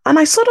myself. And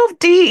I sort of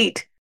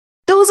did.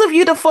 Those of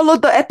you that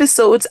followed the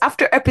episodes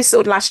after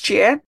episode last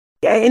year,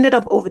 yeah, I ended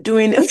up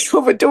overdoing it,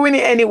 overdoing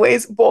it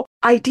anyways, but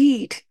I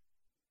did.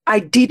 I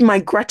did my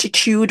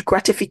gratitude,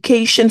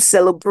 gratification,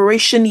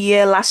 celebration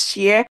year last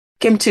year.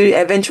 Came to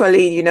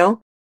eventually,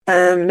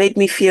 made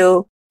me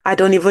feel I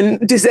don't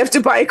even deserve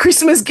to buy a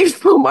Christmas gift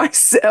for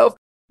myself.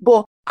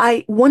 But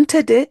I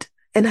wanted it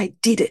and I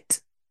did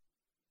it.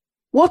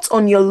 What's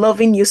on your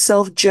loving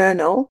yourself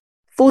journal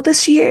for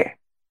this year?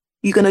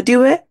 You gonna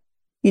do it?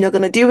 You're not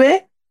gonna do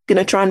it?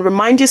 Gonna try and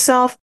remind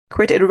yourself,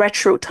 create a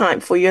retro time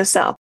for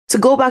yourself to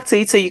go back to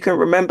it so you can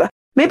remember.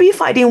 Maybe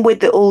if I didn't wait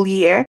the whole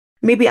year,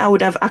 maybe I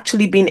would have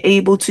actually been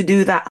able to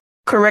do that,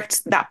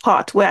 correct that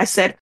part where I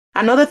said,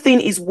 another thing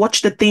is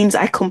watch the things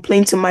I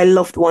complain to my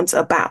loved ones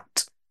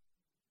about.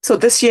 So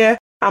this year,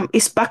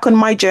 it's back on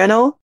my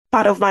journal.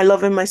 Part of my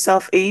loving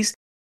myself is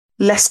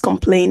less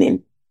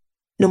complaining.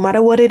 No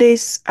matter what it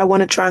is, I want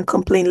to try and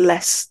complain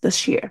less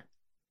this year.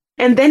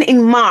 And then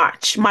in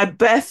March, my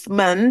birth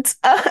month,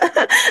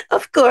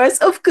 of course,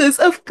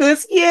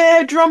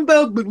 yeah, drum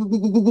bell.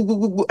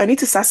 I need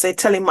to start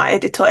telling my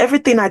editor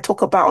everything I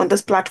talk about on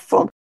this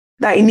platform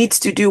that he needs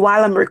to do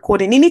while I'm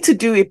recording. He needs to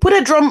do it. Put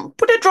a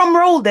drum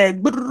roll there.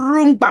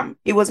 Bam.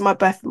 It was my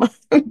birth month.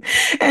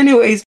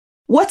 Anyways,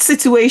 what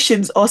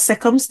situations or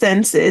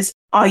circumstances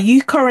are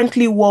you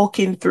currently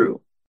walking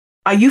through?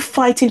 Are you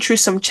fighting through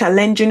some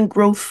challenging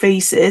growth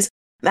phases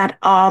that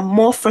are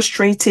more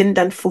frustrating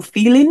than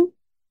fulfilling?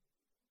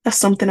 That's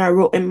something I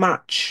wrote in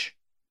March.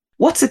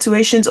 What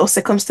situations or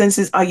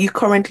circumstances are you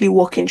currently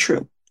walking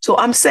through? So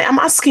I'm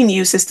asking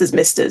you, sisters,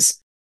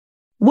 misters,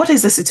 what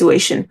is the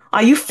situation?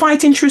 Are you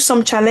fighting through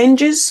some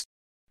challenges,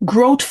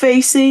 growth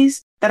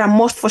phases that are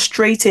more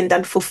frustrating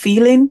than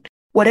fulfilling?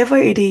 Whatever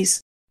it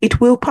is,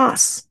 it will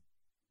pass.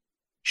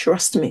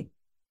 Trust me.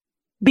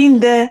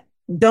 Been there,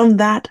 done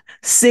that,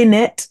 seen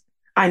it.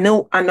 I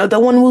know another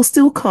one will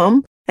still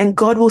come and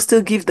God will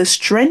still give the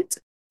strength,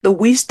 the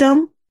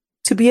wisdom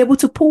to be able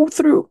to pull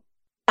through.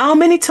 How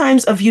many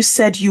times have you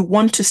said you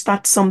want to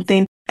start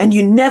something and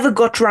you never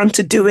got around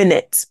to doing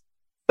it?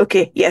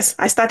 Okay, yes,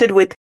 I started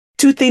with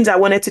 2 things I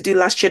wanted to do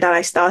last year that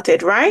I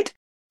started, right?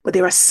 But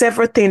there are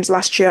several things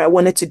last year I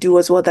wanted to do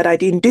as well that I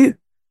didn't do.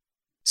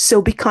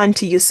 So be kind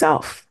to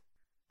yourself.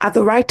 At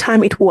the right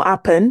time, it will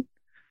happen,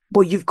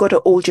 but you've got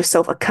to hold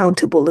yourself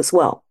accountable as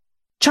well.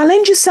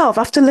 Challenge yourself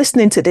after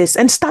listening to this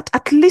and start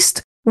at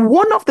least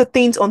one of the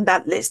things on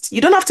that list.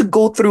 You don't have to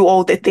go through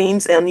all the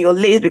things on your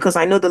list because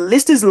I know the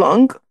list is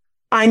long.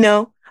 I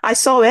know. I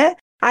saw it.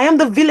 I am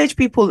the village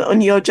people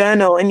on your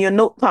journal and your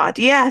notepad.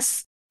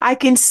 Yes, I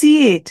can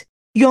see it.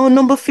 You're on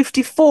number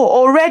 54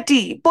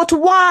 already. But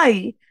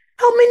why?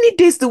 How many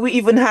days do we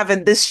even have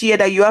in this year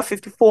that you have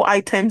 54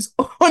 items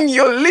on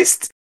your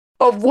list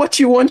of what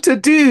you want to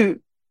do?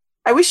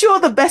 I wish you all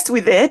the best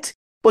with it,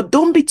 but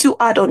don't be too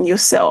hard on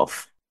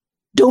yourself.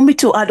 Don't be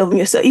too hard on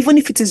yourself. Even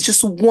if it is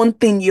just one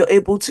thing you're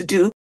able to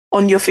do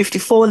on your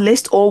 54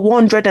 list or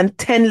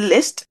 110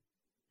 list,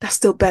 that's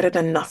still better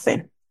than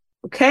nothing.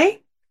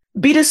 Okay?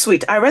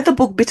 Bittersweet. I read the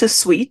book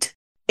Bittersweet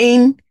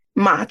in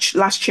March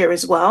last year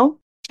as well.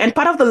 And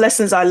part of the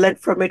lessons I learned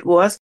from it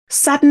was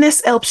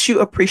sadness helps you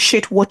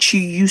appreciate what you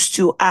used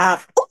to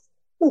have.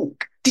 Ooh,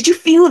 did you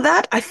feel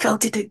that? I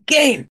felt it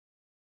again.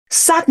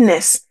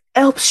 Sadness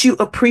helps you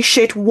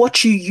appreciate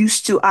what you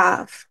used to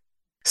have.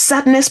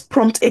 Sadness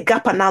prompts a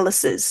gap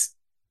analysis.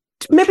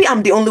 Maybe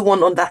I'm the only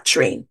one on that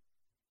train.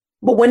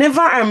 But whenever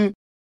I'm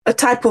a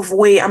type of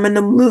way, I'm in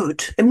a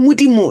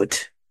moody mood,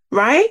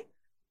 right?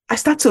 I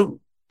start to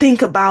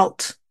think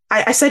about,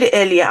 I said it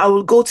earlier, I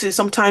will go to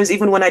sometimes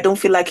even when I don't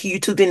feel like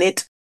YouTubing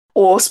it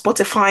or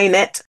Spotifying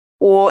it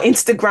or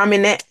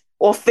Instagramming it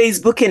or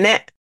Facebooking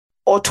it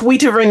or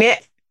Twittering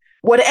it,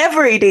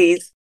 whatever it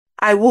is,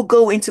 I will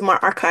go into my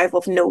archive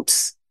of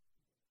notes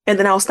and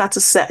then I'll start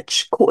to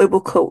search quotable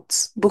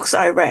quotes, books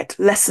I read,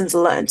 lessons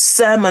learned,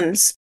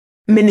 sermons,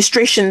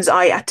 ministrations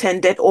I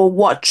attended or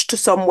watched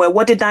somewhere.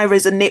 What did I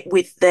resonate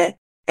with there?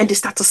 And they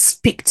start to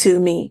speak to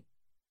me.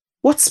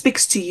 What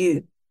speaks to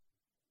you?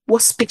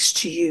 What speaks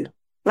to you?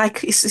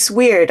 Like, it's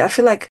weird. I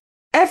feel like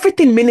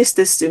everything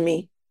ministers to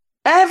me.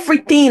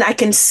 Everything I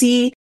can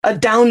see a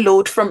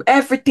download from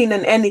everything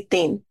and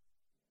anything.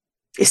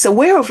 It's a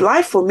way of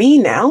life for me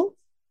now.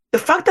 The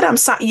fact that I'm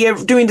sat here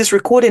doing this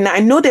recording, I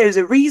know there is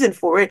a reason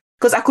for it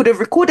because I could have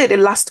recorded it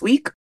last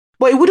week,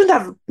 but it wouldn't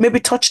have maybe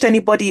touched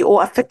anybody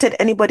or affected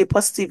anybody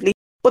positively.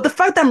 But the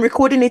fact that I'm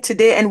recording it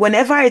today and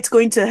whenever it's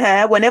going to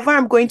air, whenever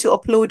I'm going to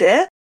upload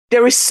it,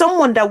 there is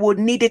someone that would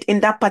need it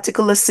in that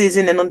particular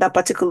season and on that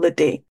particular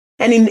day.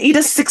 And in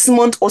either 6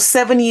 months or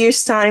 7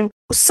 years' time,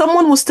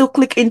 someone will still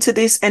click into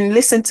this and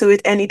listen to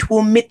it, and it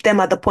will meet them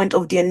at the point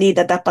of their need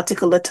at that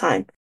particular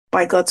time,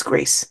 by God's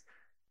grace.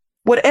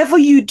 Whatever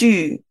you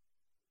do,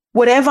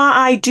 whatever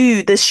I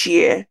do this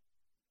year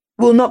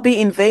will not be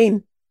in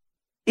vain.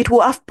 It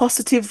will have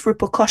positive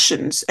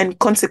repercussions and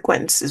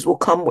consequences will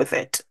come with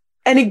it.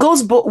 And it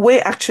goes both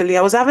way, actually.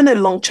 I was having a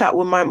long chat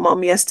with my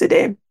mom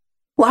yesterday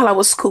while I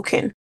was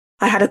cooking.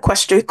 I had a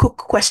quick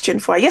question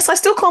for her. Yes, I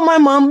still call my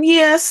mom.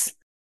 Yes,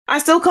 I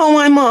still call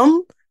my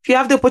mom. If you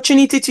have the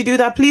opportunity to do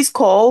that, please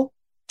call.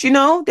 Do you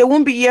know, they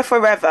won't be here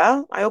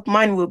forever. I hope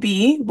mine will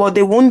be, but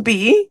they won't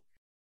be.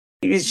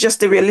 It's just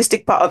the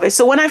realistic part of it.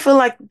 So when I feel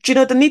like, do you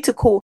know, the need to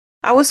call,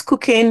 I was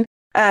cooking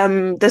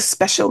this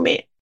special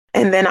meat.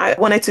 And then I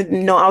wanted to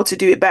know how to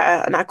do it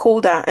better. And I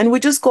called her and we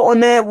just got on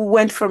there. We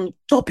went from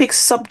topic,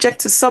 subject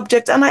to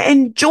subject, and I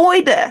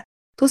enjoyed it.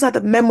 Those are the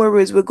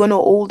memories we're going to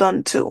hold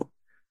on to.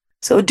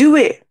 So do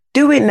it.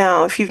 Do it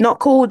now. If you've not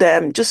called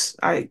them,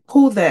 I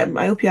call them.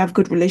 I hope you have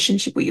good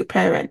relationship with your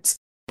parents.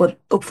 But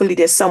hopefully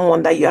there's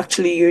someone that you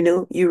actually,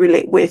 you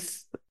relate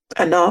with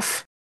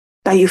enough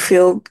that you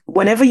feel,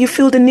 whenever you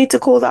feel the need to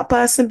call that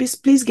person,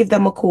 please give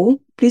them a call.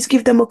 Please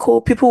give them a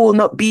call. People will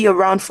not be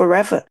around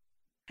forever.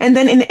 And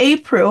then in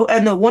April,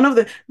 and one of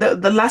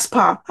the last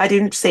part I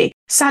didn't say,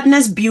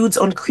 sadness builds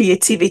on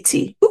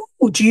creativity.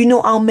 Ooh, do you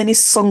know how many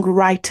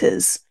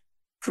songwriters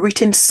have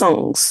written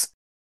songs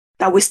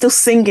that we still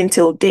sing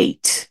until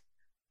date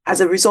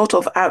as a result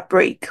of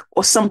outbreak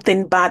or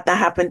something bad that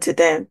happened to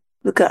them?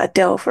 Look at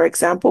Adele, for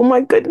example. Oh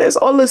my goodness,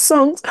 all the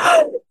songs.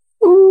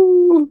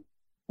 Ooh.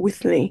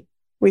 Whitney,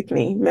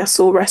 may her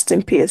soul rest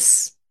in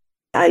peace.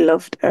 I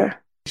loved her.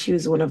 She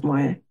was one of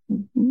my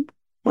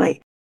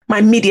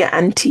media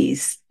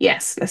aunties.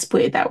 Yes, let's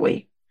put it that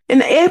way.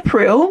 In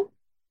April,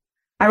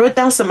 I wrote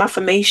down some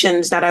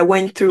affirmations that I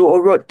went through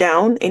or wrote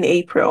down in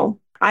April.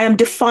 I am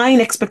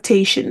defying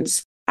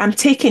expectations. I'm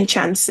taking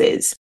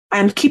chances. I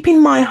am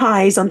keeping my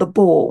eyes on the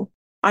ball.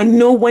 I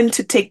know when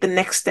to take the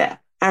next step.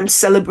 I'm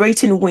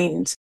celebrating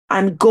wins.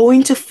 I'm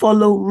going to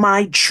follow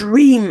my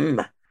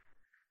dream.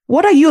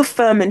 What are you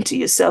affirming to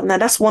yourself? Now,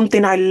 that's one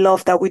thing I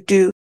love that we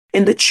do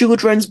in the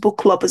children's book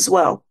club as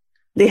well.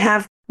 They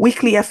have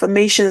weekly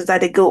affirmations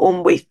that they go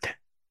on with.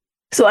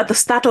 So at the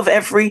start of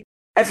every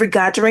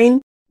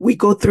gathering, we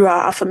go through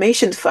our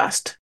affirmations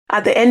first.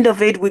 At the end of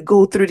it, we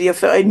go through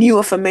the new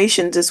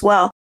affirmations as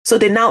well. So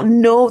they now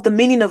know the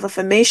meaning of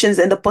affirmations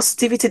and the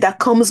positivity that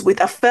comes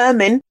with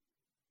affirming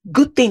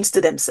good things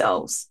to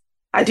themselves.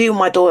 I do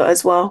my daughter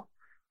as well.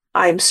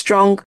 I'm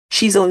strong.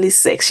 She's only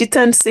 6. She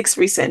turned 6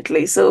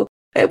 recently. So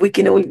we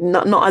can only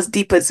not as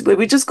deep as, but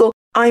we just go,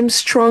 I'm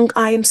strong.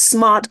 I am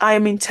smart. I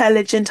am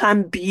intelligent.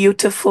 I'm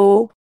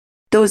beautiful.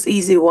 Those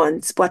easy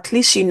ones, but at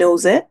least she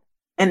knows it.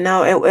 And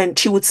now, and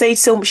she would say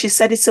so, she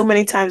said it so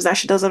many times that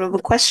she doesn't even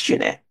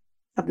question it.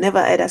 I've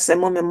never heard her say,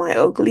 Mom, am I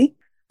ugly?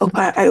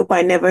 I hope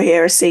I never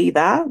hear her say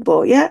that.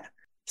 But yeah,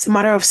 it's a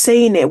matter of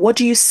saying it. What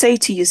do you say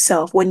to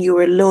yourself when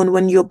you're alone,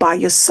 when you're by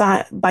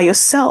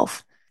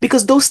yourself?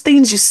 Because those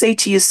things you say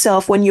to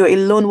yourself when you're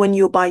alone, when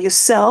you're by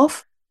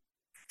yourself,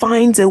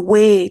 finds a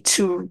way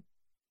to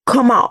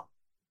come out.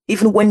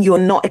 Even when you're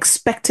not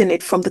expecting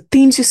it, from the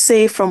things you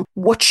say, from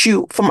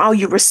how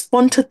you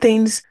respond to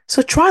things.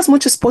 So try as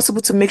much as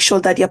possible to make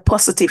sure that they're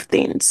positive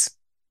things.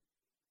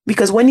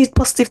 Because when it's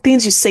positive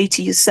things you say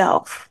to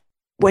yourself,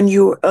 when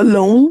you're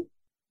alone,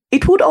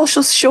 it would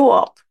also show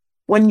up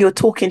when you're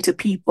talking to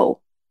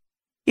people.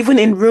 Even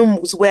in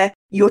rooms where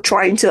you're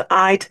trying to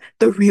hide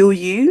the real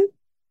you,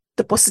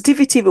 the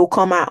positivity will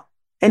come out.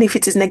 And if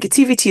it is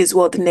negativity as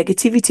well, the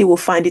negativity will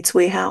find its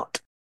way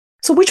out.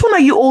 So which one are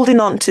you holding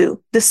on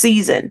to this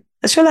season?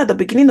 Especially at the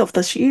beginning of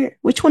this year.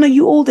 Which one are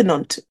you holding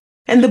on to?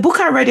 And the book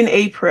I read in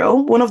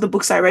April, one of the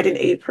books I read in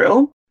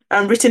April,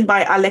 written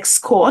by Alex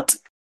Scott,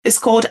 is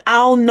called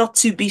How Not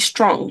to Be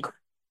Strong.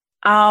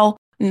 How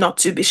Not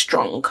to Be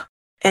Strong.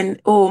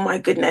 And oh my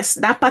goodness,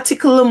 that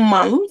particular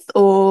month,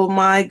 oh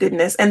my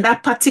goodness, and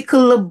that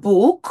particular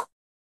book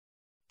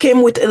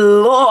came with a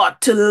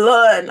lot to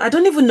learn. I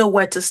don't even know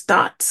where to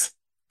start.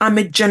 I'm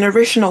a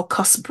generational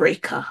curse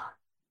breaker.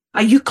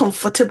 Are you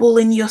comfortable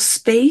in your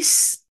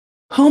space?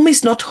 Home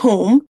is not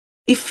home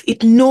if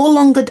it no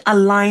longer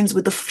aligns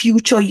with the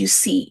future you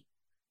see.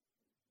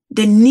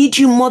 They need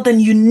you more than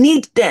you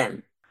need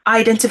them.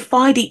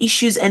 Identify the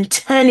issues and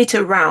turn it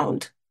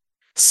around.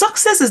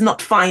 Success is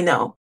not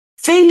final.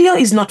 Failure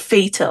is not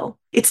fatal.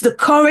 It's the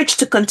courage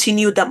to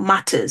continue that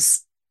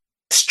matters.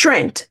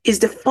 Strength is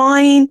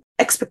defying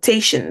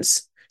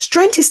expectations.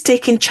 Strength is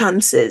taking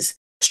chances.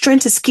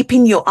 Strength is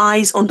keeping your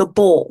eyes on the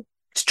ball.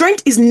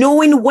 Strength is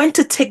knowing when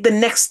to take the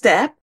next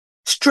step.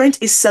 Strength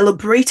is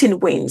celebrating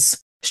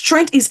wins.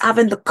 Strength is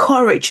having the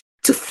courage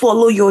to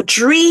follow your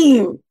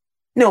dream.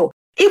 No,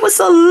 it was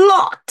a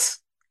lot.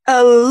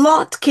 A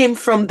lot came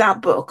from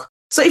that book.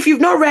 So if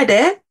you've not read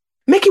it,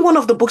 make it one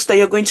of the books that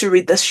you're going to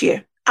read this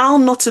year. How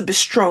Not to Be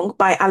Strong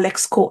by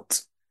Alex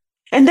Scott.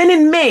 And then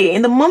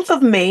in the month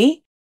of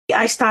May,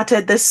 I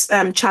started this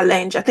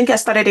challenge. I think I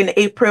started in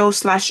April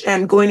slash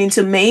going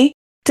into May,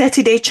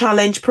 30-day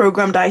challenge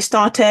program that I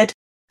started.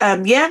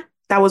 Yeah,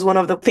 that was one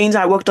of the things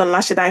I worked on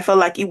last year that I felt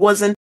like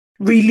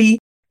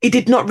it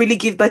did not really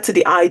give birth to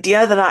the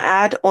idea that I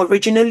had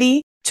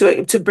originally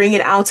to bring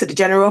it out to the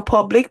general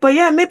public. But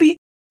yeah, maybe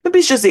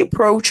it's just the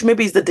approach,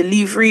 maybe it's the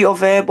delivery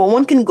of it, but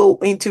one can go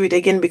into it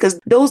again because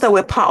those that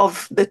were part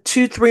of the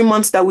 2-3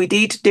 months that we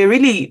did,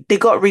 they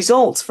got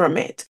results from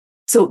it.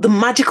 So The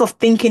Magic of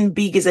Thinking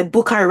Big is a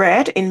book I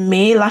read in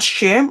May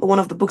last year, one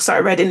of the books I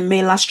read in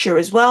May last year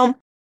as well.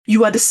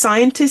 You are the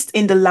scientist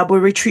in the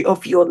laboratory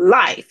of your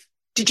life.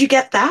 Did you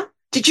get that?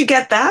 Did you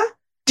get that?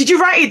 Did you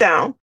write it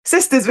down?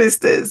 Sisters,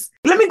 sisters,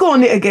 let me go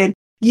on it again.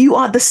 You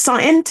are the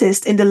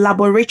scientist in the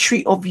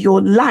laboratory of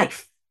your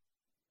life.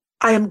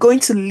 I am going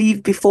to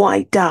live before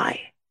I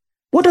die.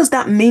 What does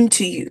that mean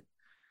to you?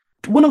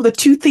 One of the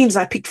two themes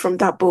I picked from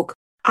that book,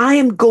 I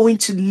am going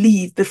to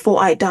live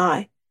before I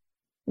die.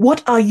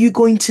 What are you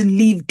going to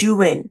live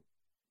doing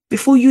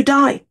before you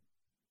die?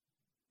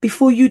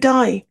 Before you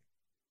die.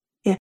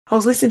 Yeah, I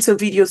was listening to a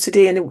video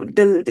today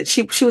and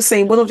she was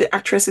saying, one of the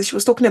actresses, she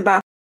was talking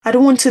about, I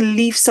don't want to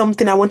leave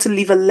something, I want to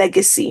leave a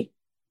legacy.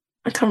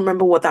 I can't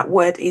remember what that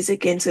word is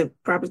again, so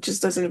probably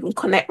just doesn't even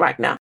connect right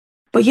now.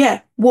 But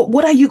yeah,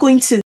 what are you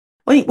going to,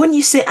 when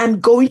you say, I'm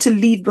going to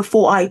leave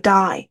before I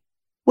die,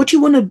 what do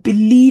you want to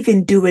believe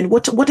in doing?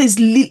 What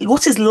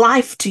is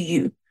life to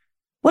you?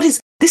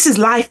 This is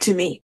life to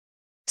me.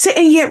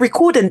 Sitting here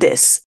recording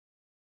this,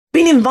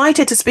 being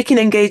invited to speaking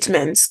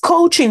engagements,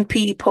 coaching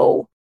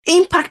people,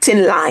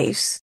 impacting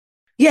lives.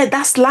 Yeah,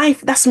 that's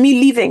life. That's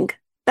me living.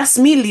 That's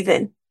me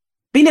living.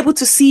 Being able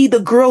to see the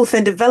growth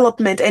and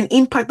development and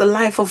impact the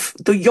life of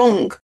the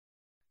young,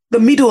 the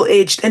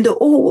middle-aged and the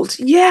old.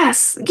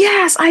 Yes,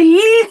 I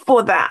live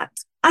for that.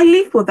 I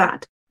live for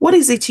that. What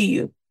is it to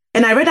you?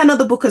 And I read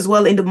another book as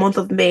well in the month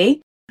of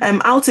May,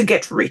 How to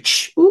Get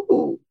Rich.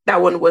 Ooh,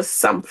 that one was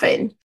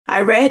something.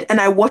 I read and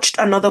I watched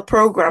another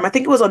program. I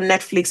think it was on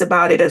Netflix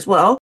about it as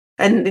well.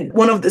 And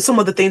some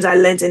of the things I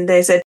learned in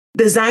there said,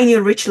 design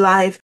your rich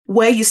life,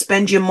 where you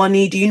spend your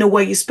money. Do you know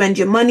where you spend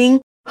your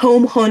money?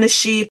 Home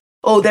ownership.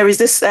 Oh, there is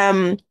this,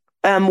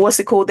 what's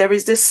it called? There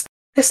is this,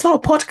 it's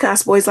not a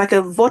podcast, but it's like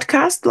a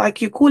vodcast,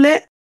 like you call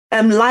it.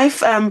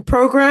 Live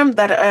program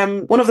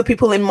that one of the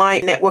people in my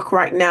network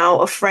right now,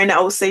 a friend,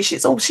 I would say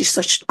she's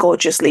such a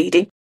gorgeous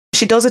lady.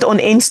 She does it on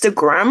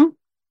Instagram.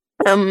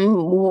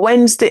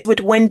 Wednesday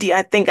with Wendy,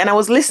 I think. And I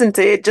was listening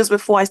to it just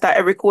before I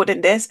started recording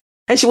this.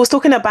 And she was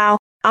talking about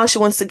how she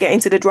wants to get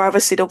into the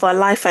driver's seat of her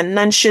life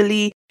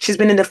financially. She's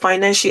been in the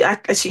financial,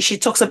 she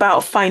talks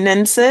about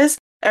finances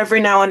every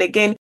now and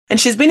again. And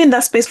she's been in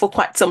that space for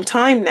quite some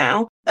time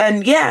now.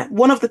 And yeah,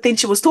 one of the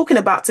things she was talking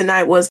about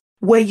tonight was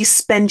where you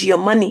spend your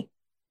money.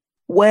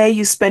 Where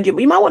you spend your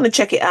money. You might want to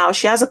check it out.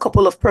 She has a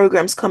couple of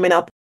programs coming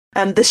up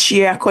this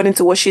year, according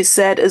to what she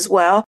said as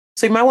well.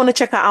 So you might want to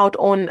check her out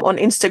on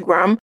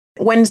Instagram.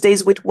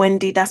 Wednesdays with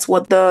Wendy, that's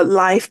what the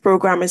live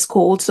program is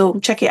called. So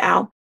check it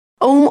out.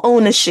 Home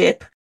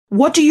ownership.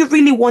 What do you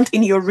really want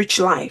in your rich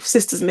life,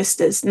 sisters,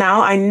 misters?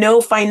 Now, I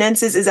know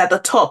finances is at the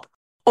top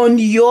on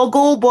your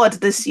goal board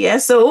this year.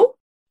 So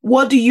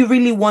what do you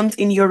really want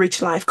in your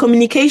rich life?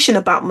 Communication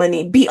about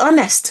money. Be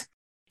honest.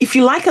 If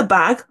you like a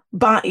bag,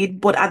 buy it,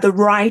 but at the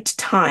right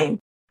time.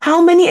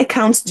 How many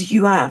accounts do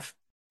you have?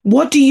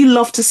 What do you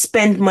love to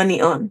spend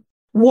money on?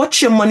 What's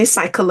your money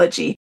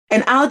psychology?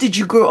 And how did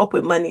you grow up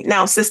with money?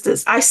 Now,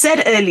 sisters, I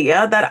said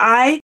earlier that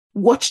I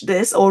watched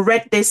this or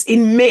read this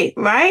in May,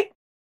 right?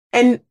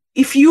 And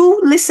if you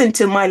listen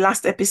to my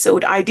last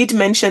episode, I did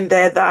mention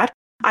there that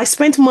I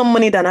spent more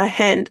money than I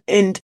earned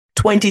in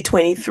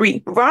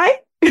 2023, right?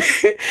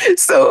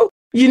 So,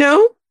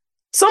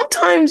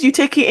 sometimes you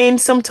take it in,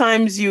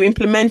 sometimes you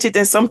implement it,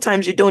 and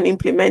sometimes you don't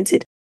implement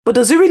it. But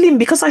does it really,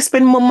 because I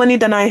spent more money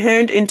than I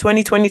earned in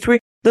 2023,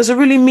 does it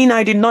really mean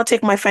I did not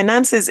take my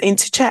finances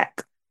into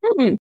check?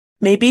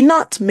 Maybe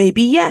not,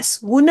 maybe yes.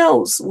 Who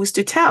knows? Who's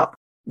to tell?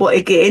 But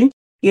again,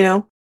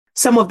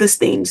 some of these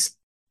things,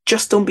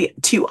 just don't be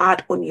too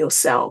hard on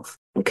yourself.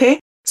 Okay?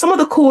 Some of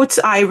the quotes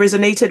I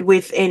resonated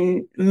with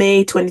in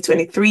May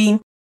 2023.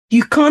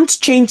 You can't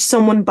change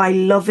someone by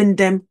loving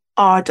them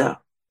harder.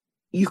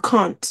 You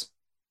can't.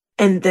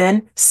 And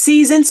then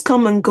seasons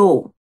come and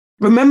go.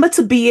 Remember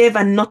to behave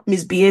and not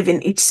misbehave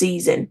in each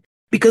season.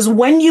 Because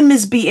when you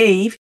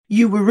misbehave,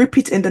 you will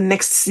repeat in the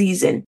next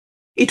season.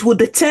 It will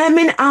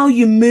determine how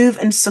you move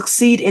and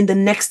succeed in the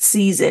next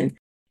season.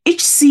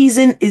 Each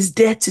season is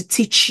there to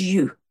teach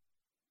you.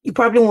 You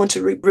probably want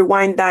to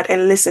rewind that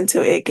and listen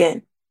to it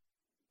again.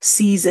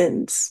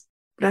 Seasons.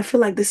 But I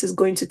feel like this is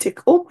going to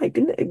take, oh my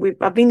goodness,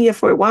 I've been here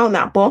for a while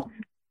now, but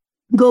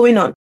going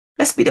on.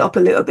 Let's speed it up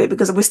a little bit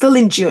because we're still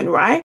in June,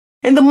 right?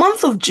 In the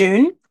month of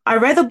June, we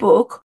read a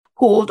book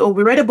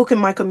in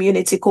my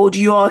community called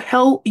You Are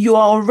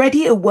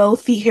Already a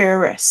Wealthy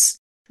Heiress.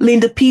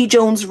 Linda P.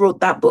 Jones wrote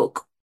that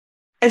book.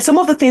 And some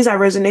of the things I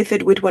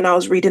resonated with when I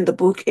was reading the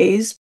book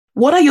is,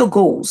 what are your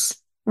goals?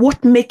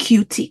 What make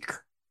you tick?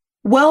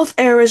 Wealth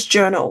Errors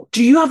Journal.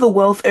 Do you have a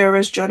Wealth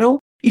Errors Journal?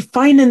 If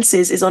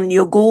finances is on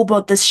your goal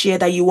board this year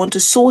that you want to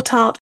sort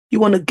out, you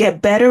want to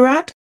get better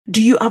at,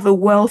 do you have a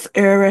Wealth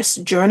Errors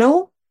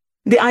Journal?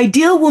 The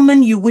ideal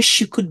woman you wish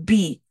you could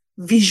be,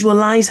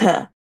 visualize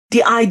her.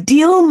 The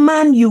ideal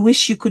man you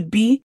wish you could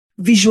be,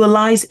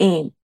 visualize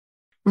him.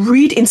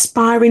 Read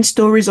inspiring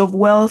stories of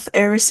wealth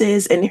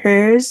heiresses and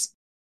heirs.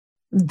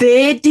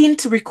 They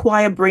didn't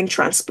require brain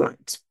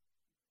transplant.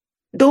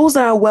 Those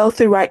that are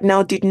wealthy right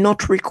now did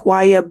not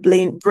require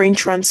brain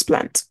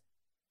transplant.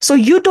 So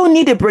you don't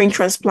need a brain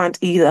transplant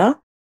either.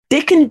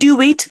 They can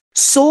do it,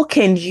 so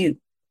can you.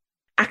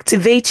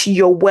 Activate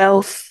your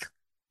wealth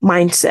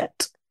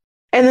mindset.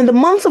 And in the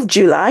month of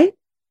July,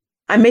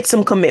 I made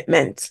some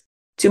commitments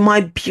to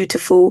my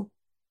beautiful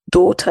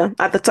daughter.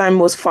 At the time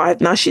was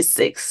 5, now she's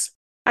 6.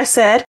 I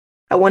said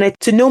I wanted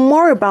to know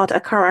more about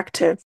her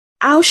character,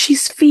 how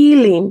she's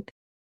feeling,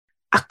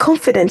 her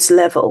confidence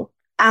level,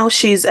 how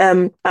she's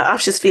feeling.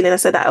 I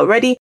said that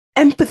already.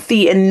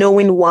 Empathy and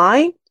knowing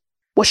why,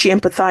 what she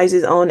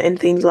empathizes on and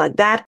things like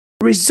that.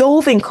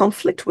 Resolving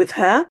conflict with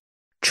her,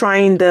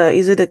 trying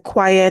the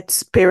quiet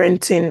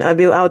parenting,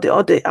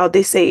 how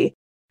they say,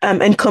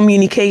 and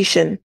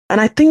communication. And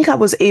I think I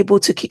was able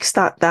to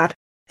kickstart that.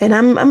 And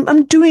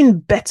I'm doing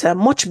better,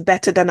 much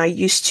better than I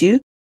used to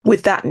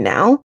with that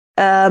now.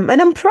 And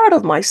I'm proud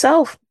of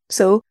myself.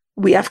 So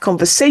we have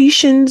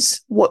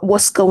conversations.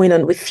 What's going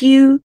on with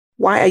you?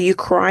 Why are you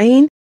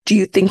crying? Do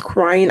you think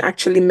crying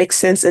actually makes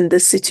sense in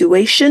this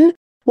situation?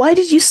 Why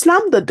did you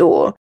slam the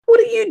door? What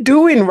are you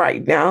doing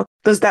right now?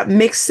 Does that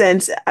make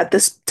sense at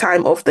this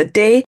time of the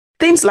day?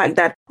 Things like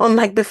that.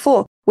 Unlike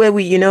before, where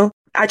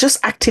I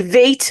just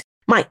activate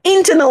my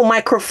internal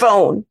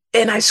microphone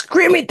and I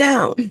scream it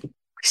down.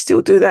 I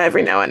still do that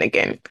every now and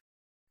again.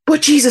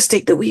 But Jesus,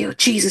 take the wheel.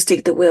 Jesus,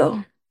 take the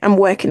wheel. I'm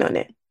working on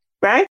it.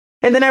 Right?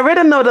 And then I read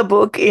another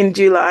book in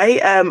July.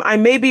 I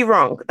may be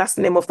wrong. That's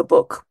the name of the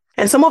book.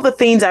 And some of the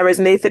things I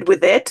resonated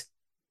with it.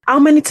 How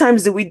many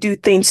times do we do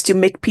things to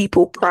make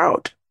people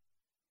proud?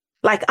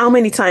 Like how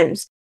many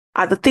times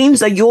are the things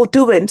that you're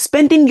doing,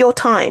 spending your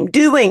time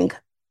doing,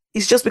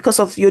 is just because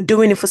of you're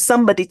doing it for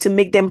somebody to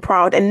make them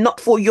proud and not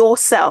for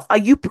yourself? Are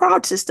you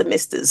proud, Sister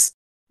Misters?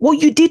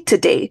 What you did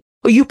today,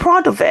 are you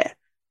proud of it?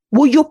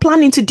 What you're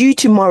planning to do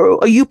tomorrow,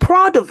 are you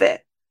proud of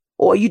it?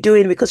 Or are you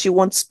doing it because you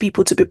want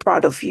people to be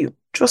proud of you?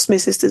 Trust me,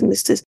 Sisters,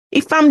 Misters.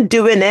 If I'm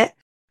doing it,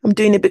 I'm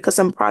doing it because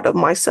I'm proud of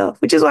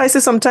myself, which is why I say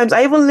sometimes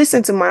I even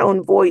listen to my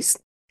own voice.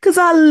 Because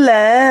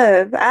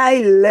I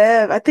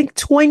think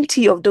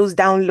 20 of those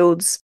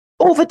downloads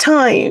over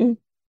time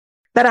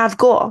that I've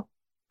got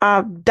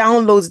are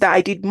downloads that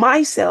I did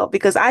myself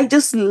because I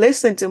just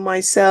listen to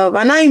myself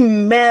and I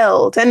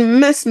melt and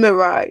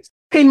mesmerize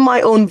in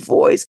my own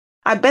voice.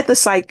 I bet the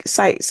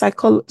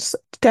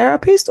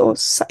therapist or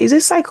is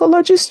it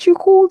psychologist you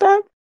call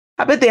them?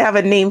 I bet they have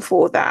a name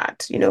for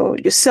that.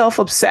 You're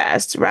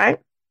self-obsessed, right?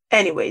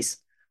 Anyways,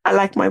 I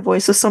like my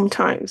voice. So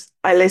sometimes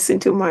I listen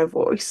to my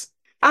voice.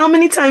 How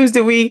many times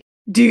do we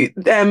do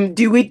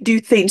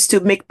things to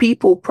make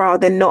people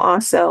proud and not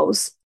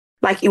ourselves?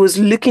 Like he was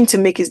looking to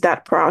make his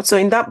dad proud. So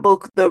in that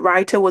book, the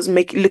writer was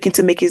looking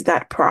to make his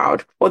dad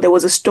proud. Or there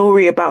was a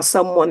story about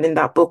someone in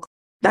that book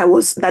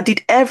that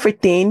did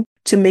everything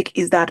to make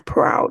his dad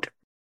proud.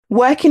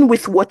 Working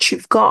with what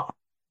you've got.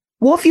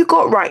 What have you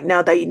got right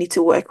now that you need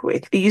to work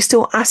with? Are you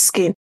still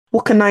asking,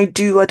 what can I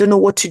do? I don't know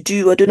what to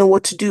do. I don't know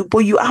what to do. But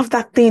you have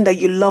that thing that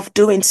you love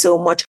doing so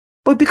much.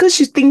 But because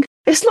you think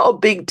it's not a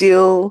big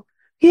deal,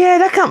 yeah,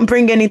 that can't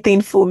bring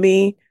anything for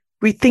me,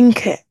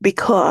 rethink it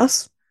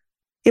because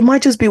it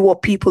might just be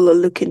what people are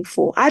looking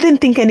for. I didn't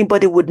think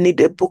anybody would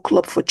need a book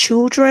club for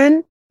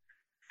children.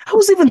 I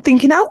was even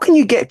thinking, how can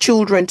you get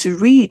children to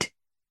read?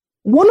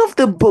 One of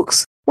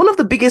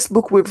the biggest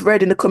book we've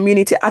read in the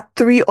community at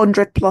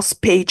 300 plus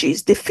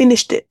pages. They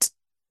finished it.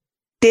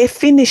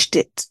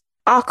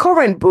 Our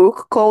current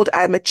book called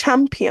I'm a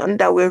Champion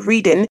that we're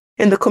reading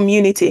in the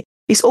community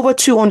is over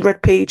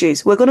 200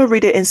 pages. We're going to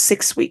read it in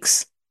 6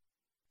 weeks.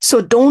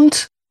 So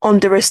don't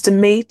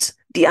underestimate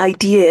the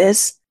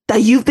ideas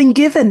that you've been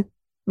given.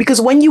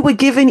 Because when you were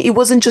given, it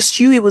wasn't just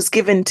you, it was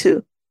given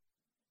to.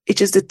 It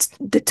just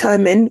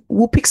determine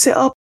who picks it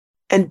up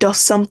and does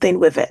something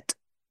with it.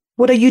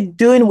 What are you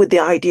doing with the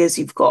ideas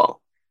you've got?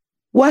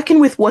 Working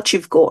with what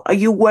you've got. Are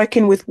you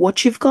working with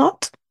what you've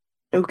got?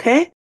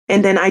 Okay.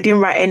 And then I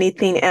didn't write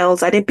anything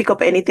else. I didn't pick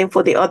up anything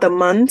for the other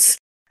months.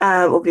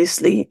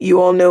 Obviously,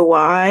 you all know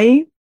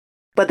why.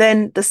 But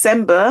then in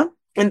December,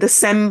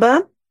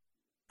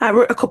 I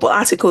wrote a couple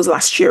articles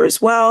last year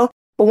as well.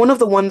 But one of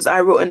the ones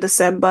I wrote in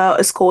December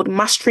is called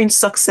Mastering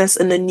Success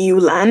in a New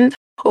Land,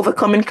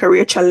 Overcoming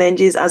Career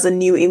Challenges as a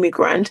New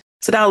Immigrant.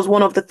 So that was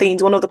one of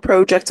the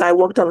projects I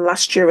worked on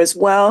last year as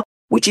well,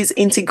 which is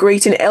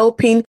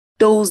helping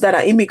those that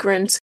are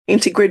immigrants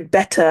integrate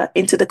better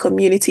into the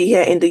community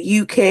here in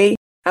the UK.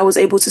 I was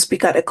able to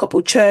speak at a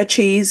couple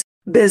churches,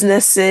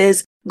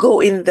 businesses, go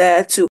in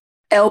there to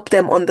help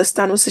them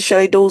understand,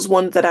 especially those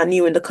ones that are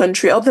new in the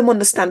country, help them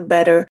understand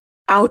better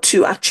how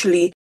to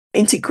actually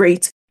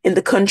integrate in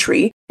the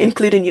country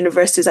including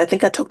universities. I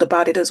think I talked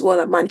about it as well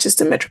at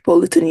Manchester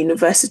Metropolitan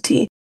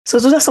University. So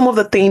those are some of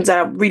the things that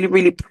I'm really,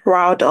 really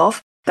proud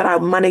of that I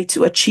managed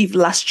to achieve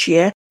last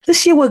year.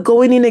 This year we're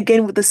going in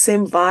again with the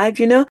same vibe,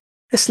 you know.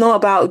 It's not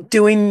about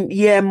doing,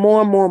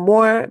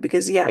 more,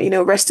 because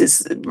rest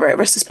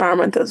is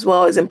paramount as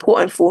well. It's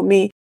important for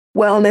me.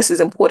 Wellness is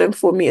important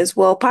for me as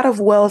well. Part of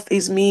wealth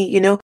is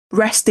me,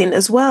 resting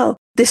as well.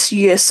 This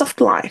year,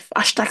 soft life,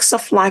 hashtag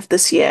soft life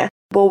this year.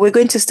 But we're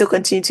going to still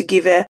continue to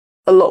give it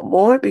a lot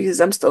more because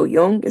I'm still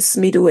young. It's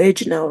middle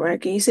age now, right?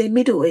 Can you say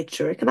middle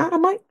age, right?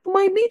 Am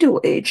I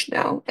middle age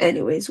now?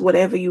 Anyways,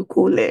 whatever you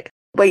call it.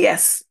 But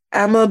yes,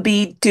 I'm gonna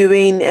be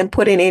doing and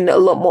putting in a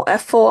lot more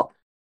effort,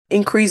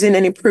 increasing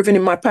and improving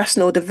in my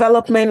personal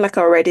development, like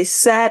I already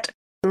said,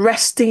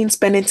 resting,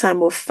 spending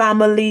time with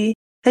family,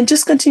 and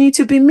just continue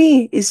to be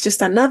me. It's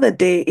just another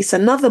day, it's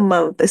another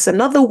month, it's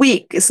another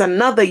week, it's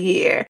another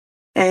year.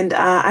 And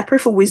I pray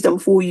for wisdom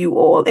for you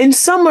all. In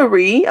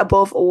summary,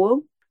 above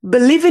all,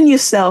 believe in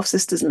yourself,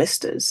 sisters,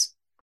 misters,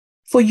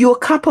 for you're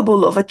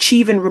capable of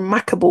achieving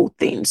remarkable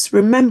things.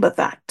 Remember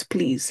that,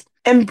 please.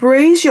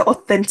 Embrace your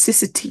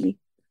authenticity,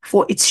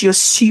 for it's your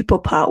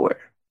superpower,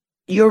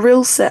 your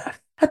real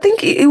self. I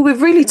think it will be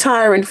really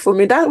tiring for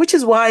me, which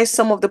is why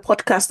some of the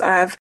podcasts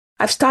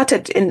I've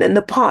started in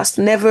the past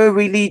never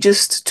really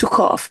just took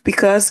off,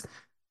 because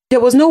there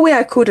was no way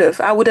I could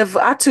have. I would have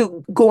had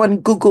to go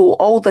and Google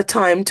all the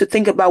time to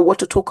think about what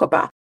to talk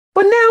about.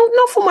 But now,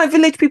 Not For My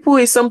Village People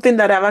is something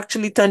that I've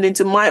actually turned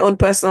into my own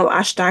personal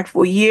hashtag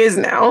for years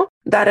now,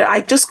 that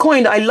I just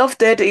coined. I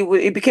loved it.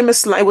 It became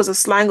it was a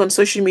slang on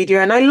social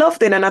media, and I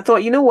loved it. And I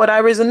thought, you know what,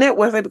 I resonate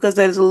with it because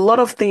there's a lot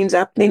of things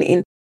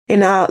happening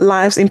in our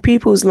lives, in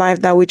people's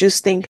lives, that we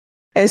just think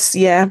it's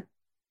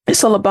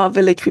all about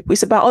village people.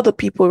 It's about other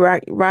people,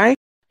 right?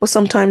 But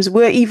sometimes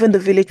we're even the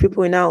village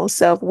people in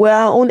ourselves. We're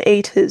our own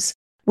haters.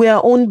 We're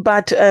our own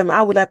bad,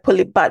 how would I put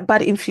it,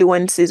 bad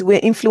influences. We're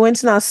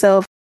influencing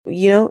ourselves,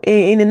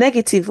 in a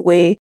negative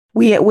way.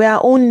 We're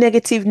our own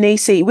negative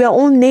naysay. We're our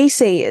own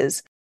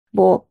naysayers.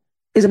 But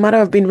it's a matter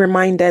of being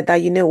reminded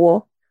that, you know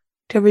what?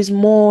 There is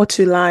more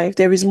to life.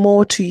 There is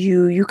more to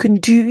you. You can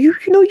do, you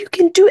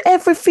can do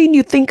everything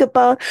you think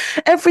about,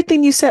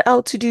 everything you set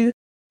out to do.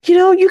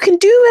 You can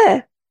do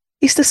it.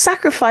 It's the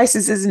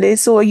sacrifices, isn't it?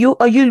 So are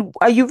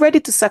you ready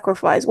to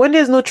sacrifice? When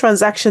there's no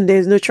transaction,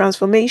 there's no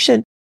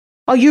transformation.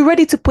 Are you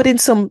ready to put in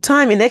some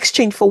time in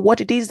exchange for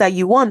what it is that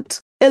you want?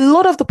 A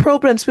lot of the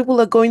problems people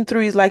are going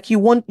through is like you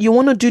want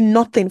to do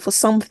nothing for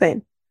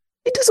something.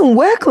 It doesn't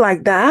work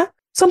like that.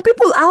 Some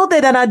people out there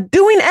that are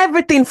doing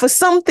everything for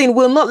something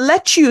will not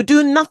let you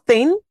do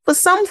nothing for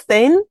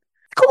something.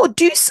 Go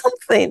do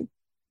something.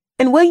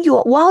 And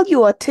while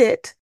you're at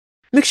it,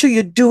 make sure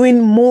you're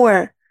doing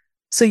more,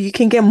 so you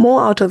can get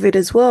more out of it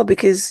as well.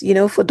 Because,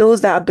 for those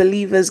that are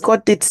believers,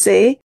 God did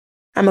say,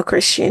 I'm a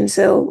Christian,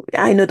 so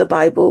I know the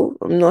Bible.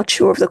 I'm not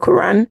sure of the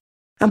Quran,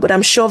 but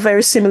I'm sure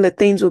very similar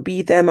things will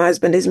be there. My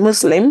husband is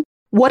Muslim.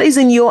 What is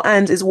in your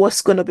hands is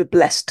what's going to be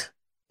blessed.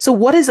 So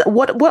what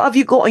have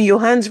you got on your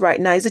hands right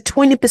now? Is it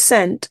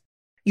 20%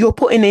 you're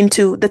putting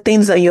into the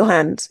things on your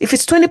hands? If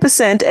it's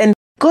 20% and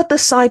God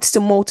decides to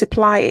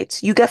multiply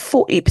it, you get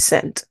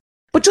 40%.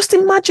 But just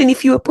imagine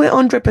if you were put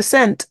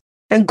 100%.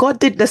 And God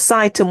did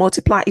decide to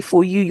multiply it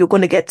for you, you're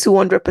going to get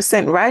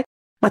 200%, right?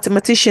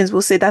 Mathematicians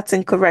will say that's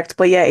incorrect,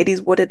 but yeah, it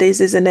is what it is,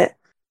 isn't it?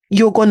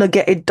 You're going to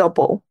get it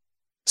double.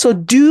 So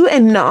do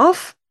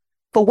enough,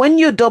 for when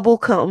your double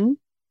come,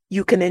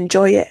 you can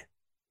enjoy it.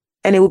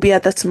 And it will be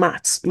at that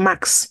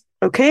max,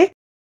 okay?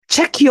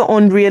 Check your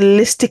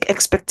unrealistic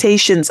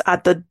expectations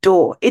at the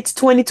door. It's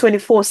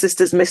 2024,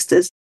 sisters,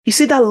 misters. You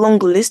see that long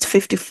list,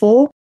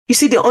 54? You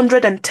see the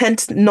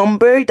 110th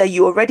number that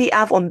you already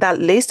have on that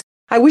list?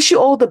 I wish you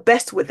all the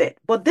best with it,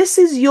 but this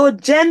is your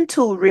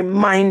gentle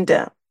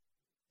reminder.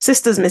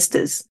 Sisters,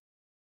 misters,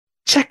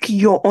 check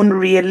your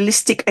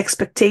unrealistic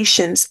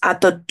expectations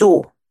at the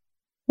door.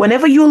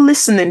 Whenever you're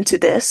listening to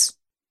this,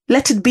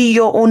 let it be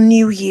your own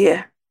new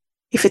year.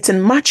 If it's in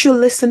March you're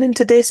listening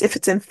to this, if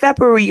it's in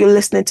February you're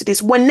listening to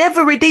this,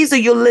 whenever it is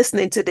that you're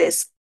listening to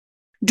this,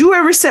 do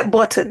a reset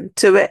button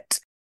to it.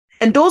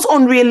 And those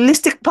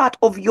unrealistic part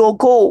of your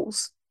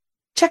goals,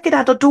 check it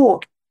at the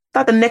door.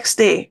 That the next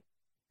day,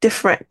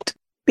 different.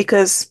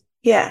 Because,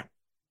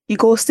 you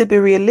go still be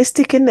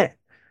realistic in it.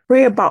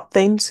 Pray about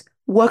things,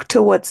 work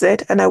towards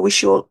it, and I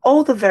wish you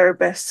all the very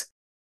best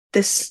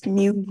this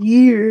new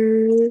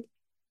year.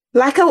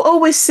 Like I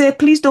always say,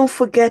 please don't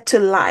forget to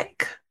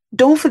like.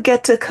 Don't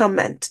forget to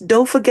comment.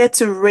 Don't forget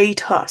to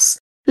rate us.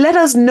 Let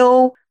us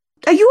know,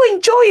 are you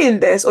enjoying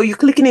this, or are you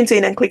clicking into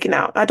it and clicking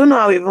out? I don't know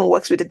how it even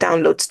works with the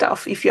download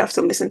stuff, if you have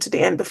to listen to the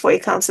end before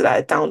it counts it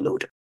as a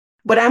download.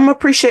 But I'm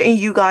appreciating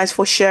you guys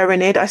for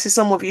sharing it. I see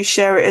some of you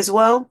share it as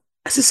well.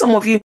 I see some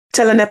of you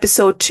tell an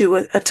episode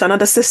to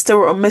another sister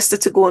or mister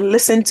to go and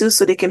listen to,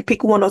 so they can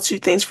pick one or two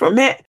things from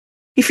it.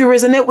 If you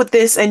resonate with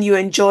this and you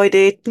enjoyed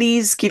it,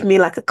 please give me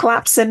like a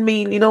clap, send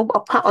me, a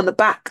pat on the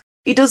back.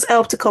 It does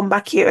help to come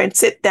back here and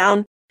sit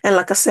down. And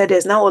like I said,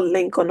 there's now a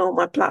link on all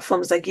my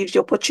platforms that gives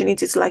you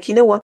opportunity to, like, you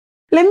know what,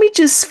 let me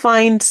just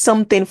find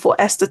something for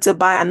Esther to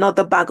buy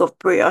another bag of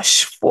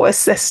brioche for a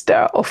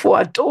sister or for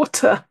a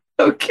daughter.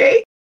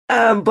 Okay.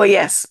 But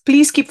yes,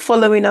 please keep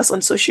following us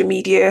on social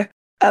media.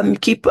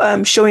 Keep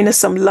showing us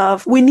some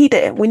love. We need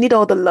it. We need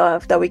all the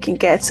love that we can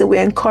get. So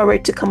we're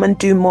encouraged to come and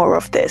do more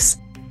of this.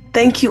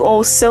 Thank you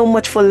all so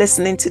much for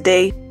listening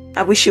today.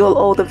 I wish you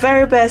all the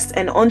very best.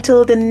 And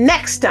until the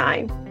next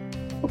time,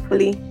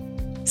 hopefully,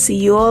 see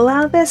you all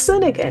out there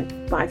soon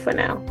again. Bye for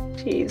now.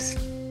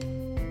 Cheers.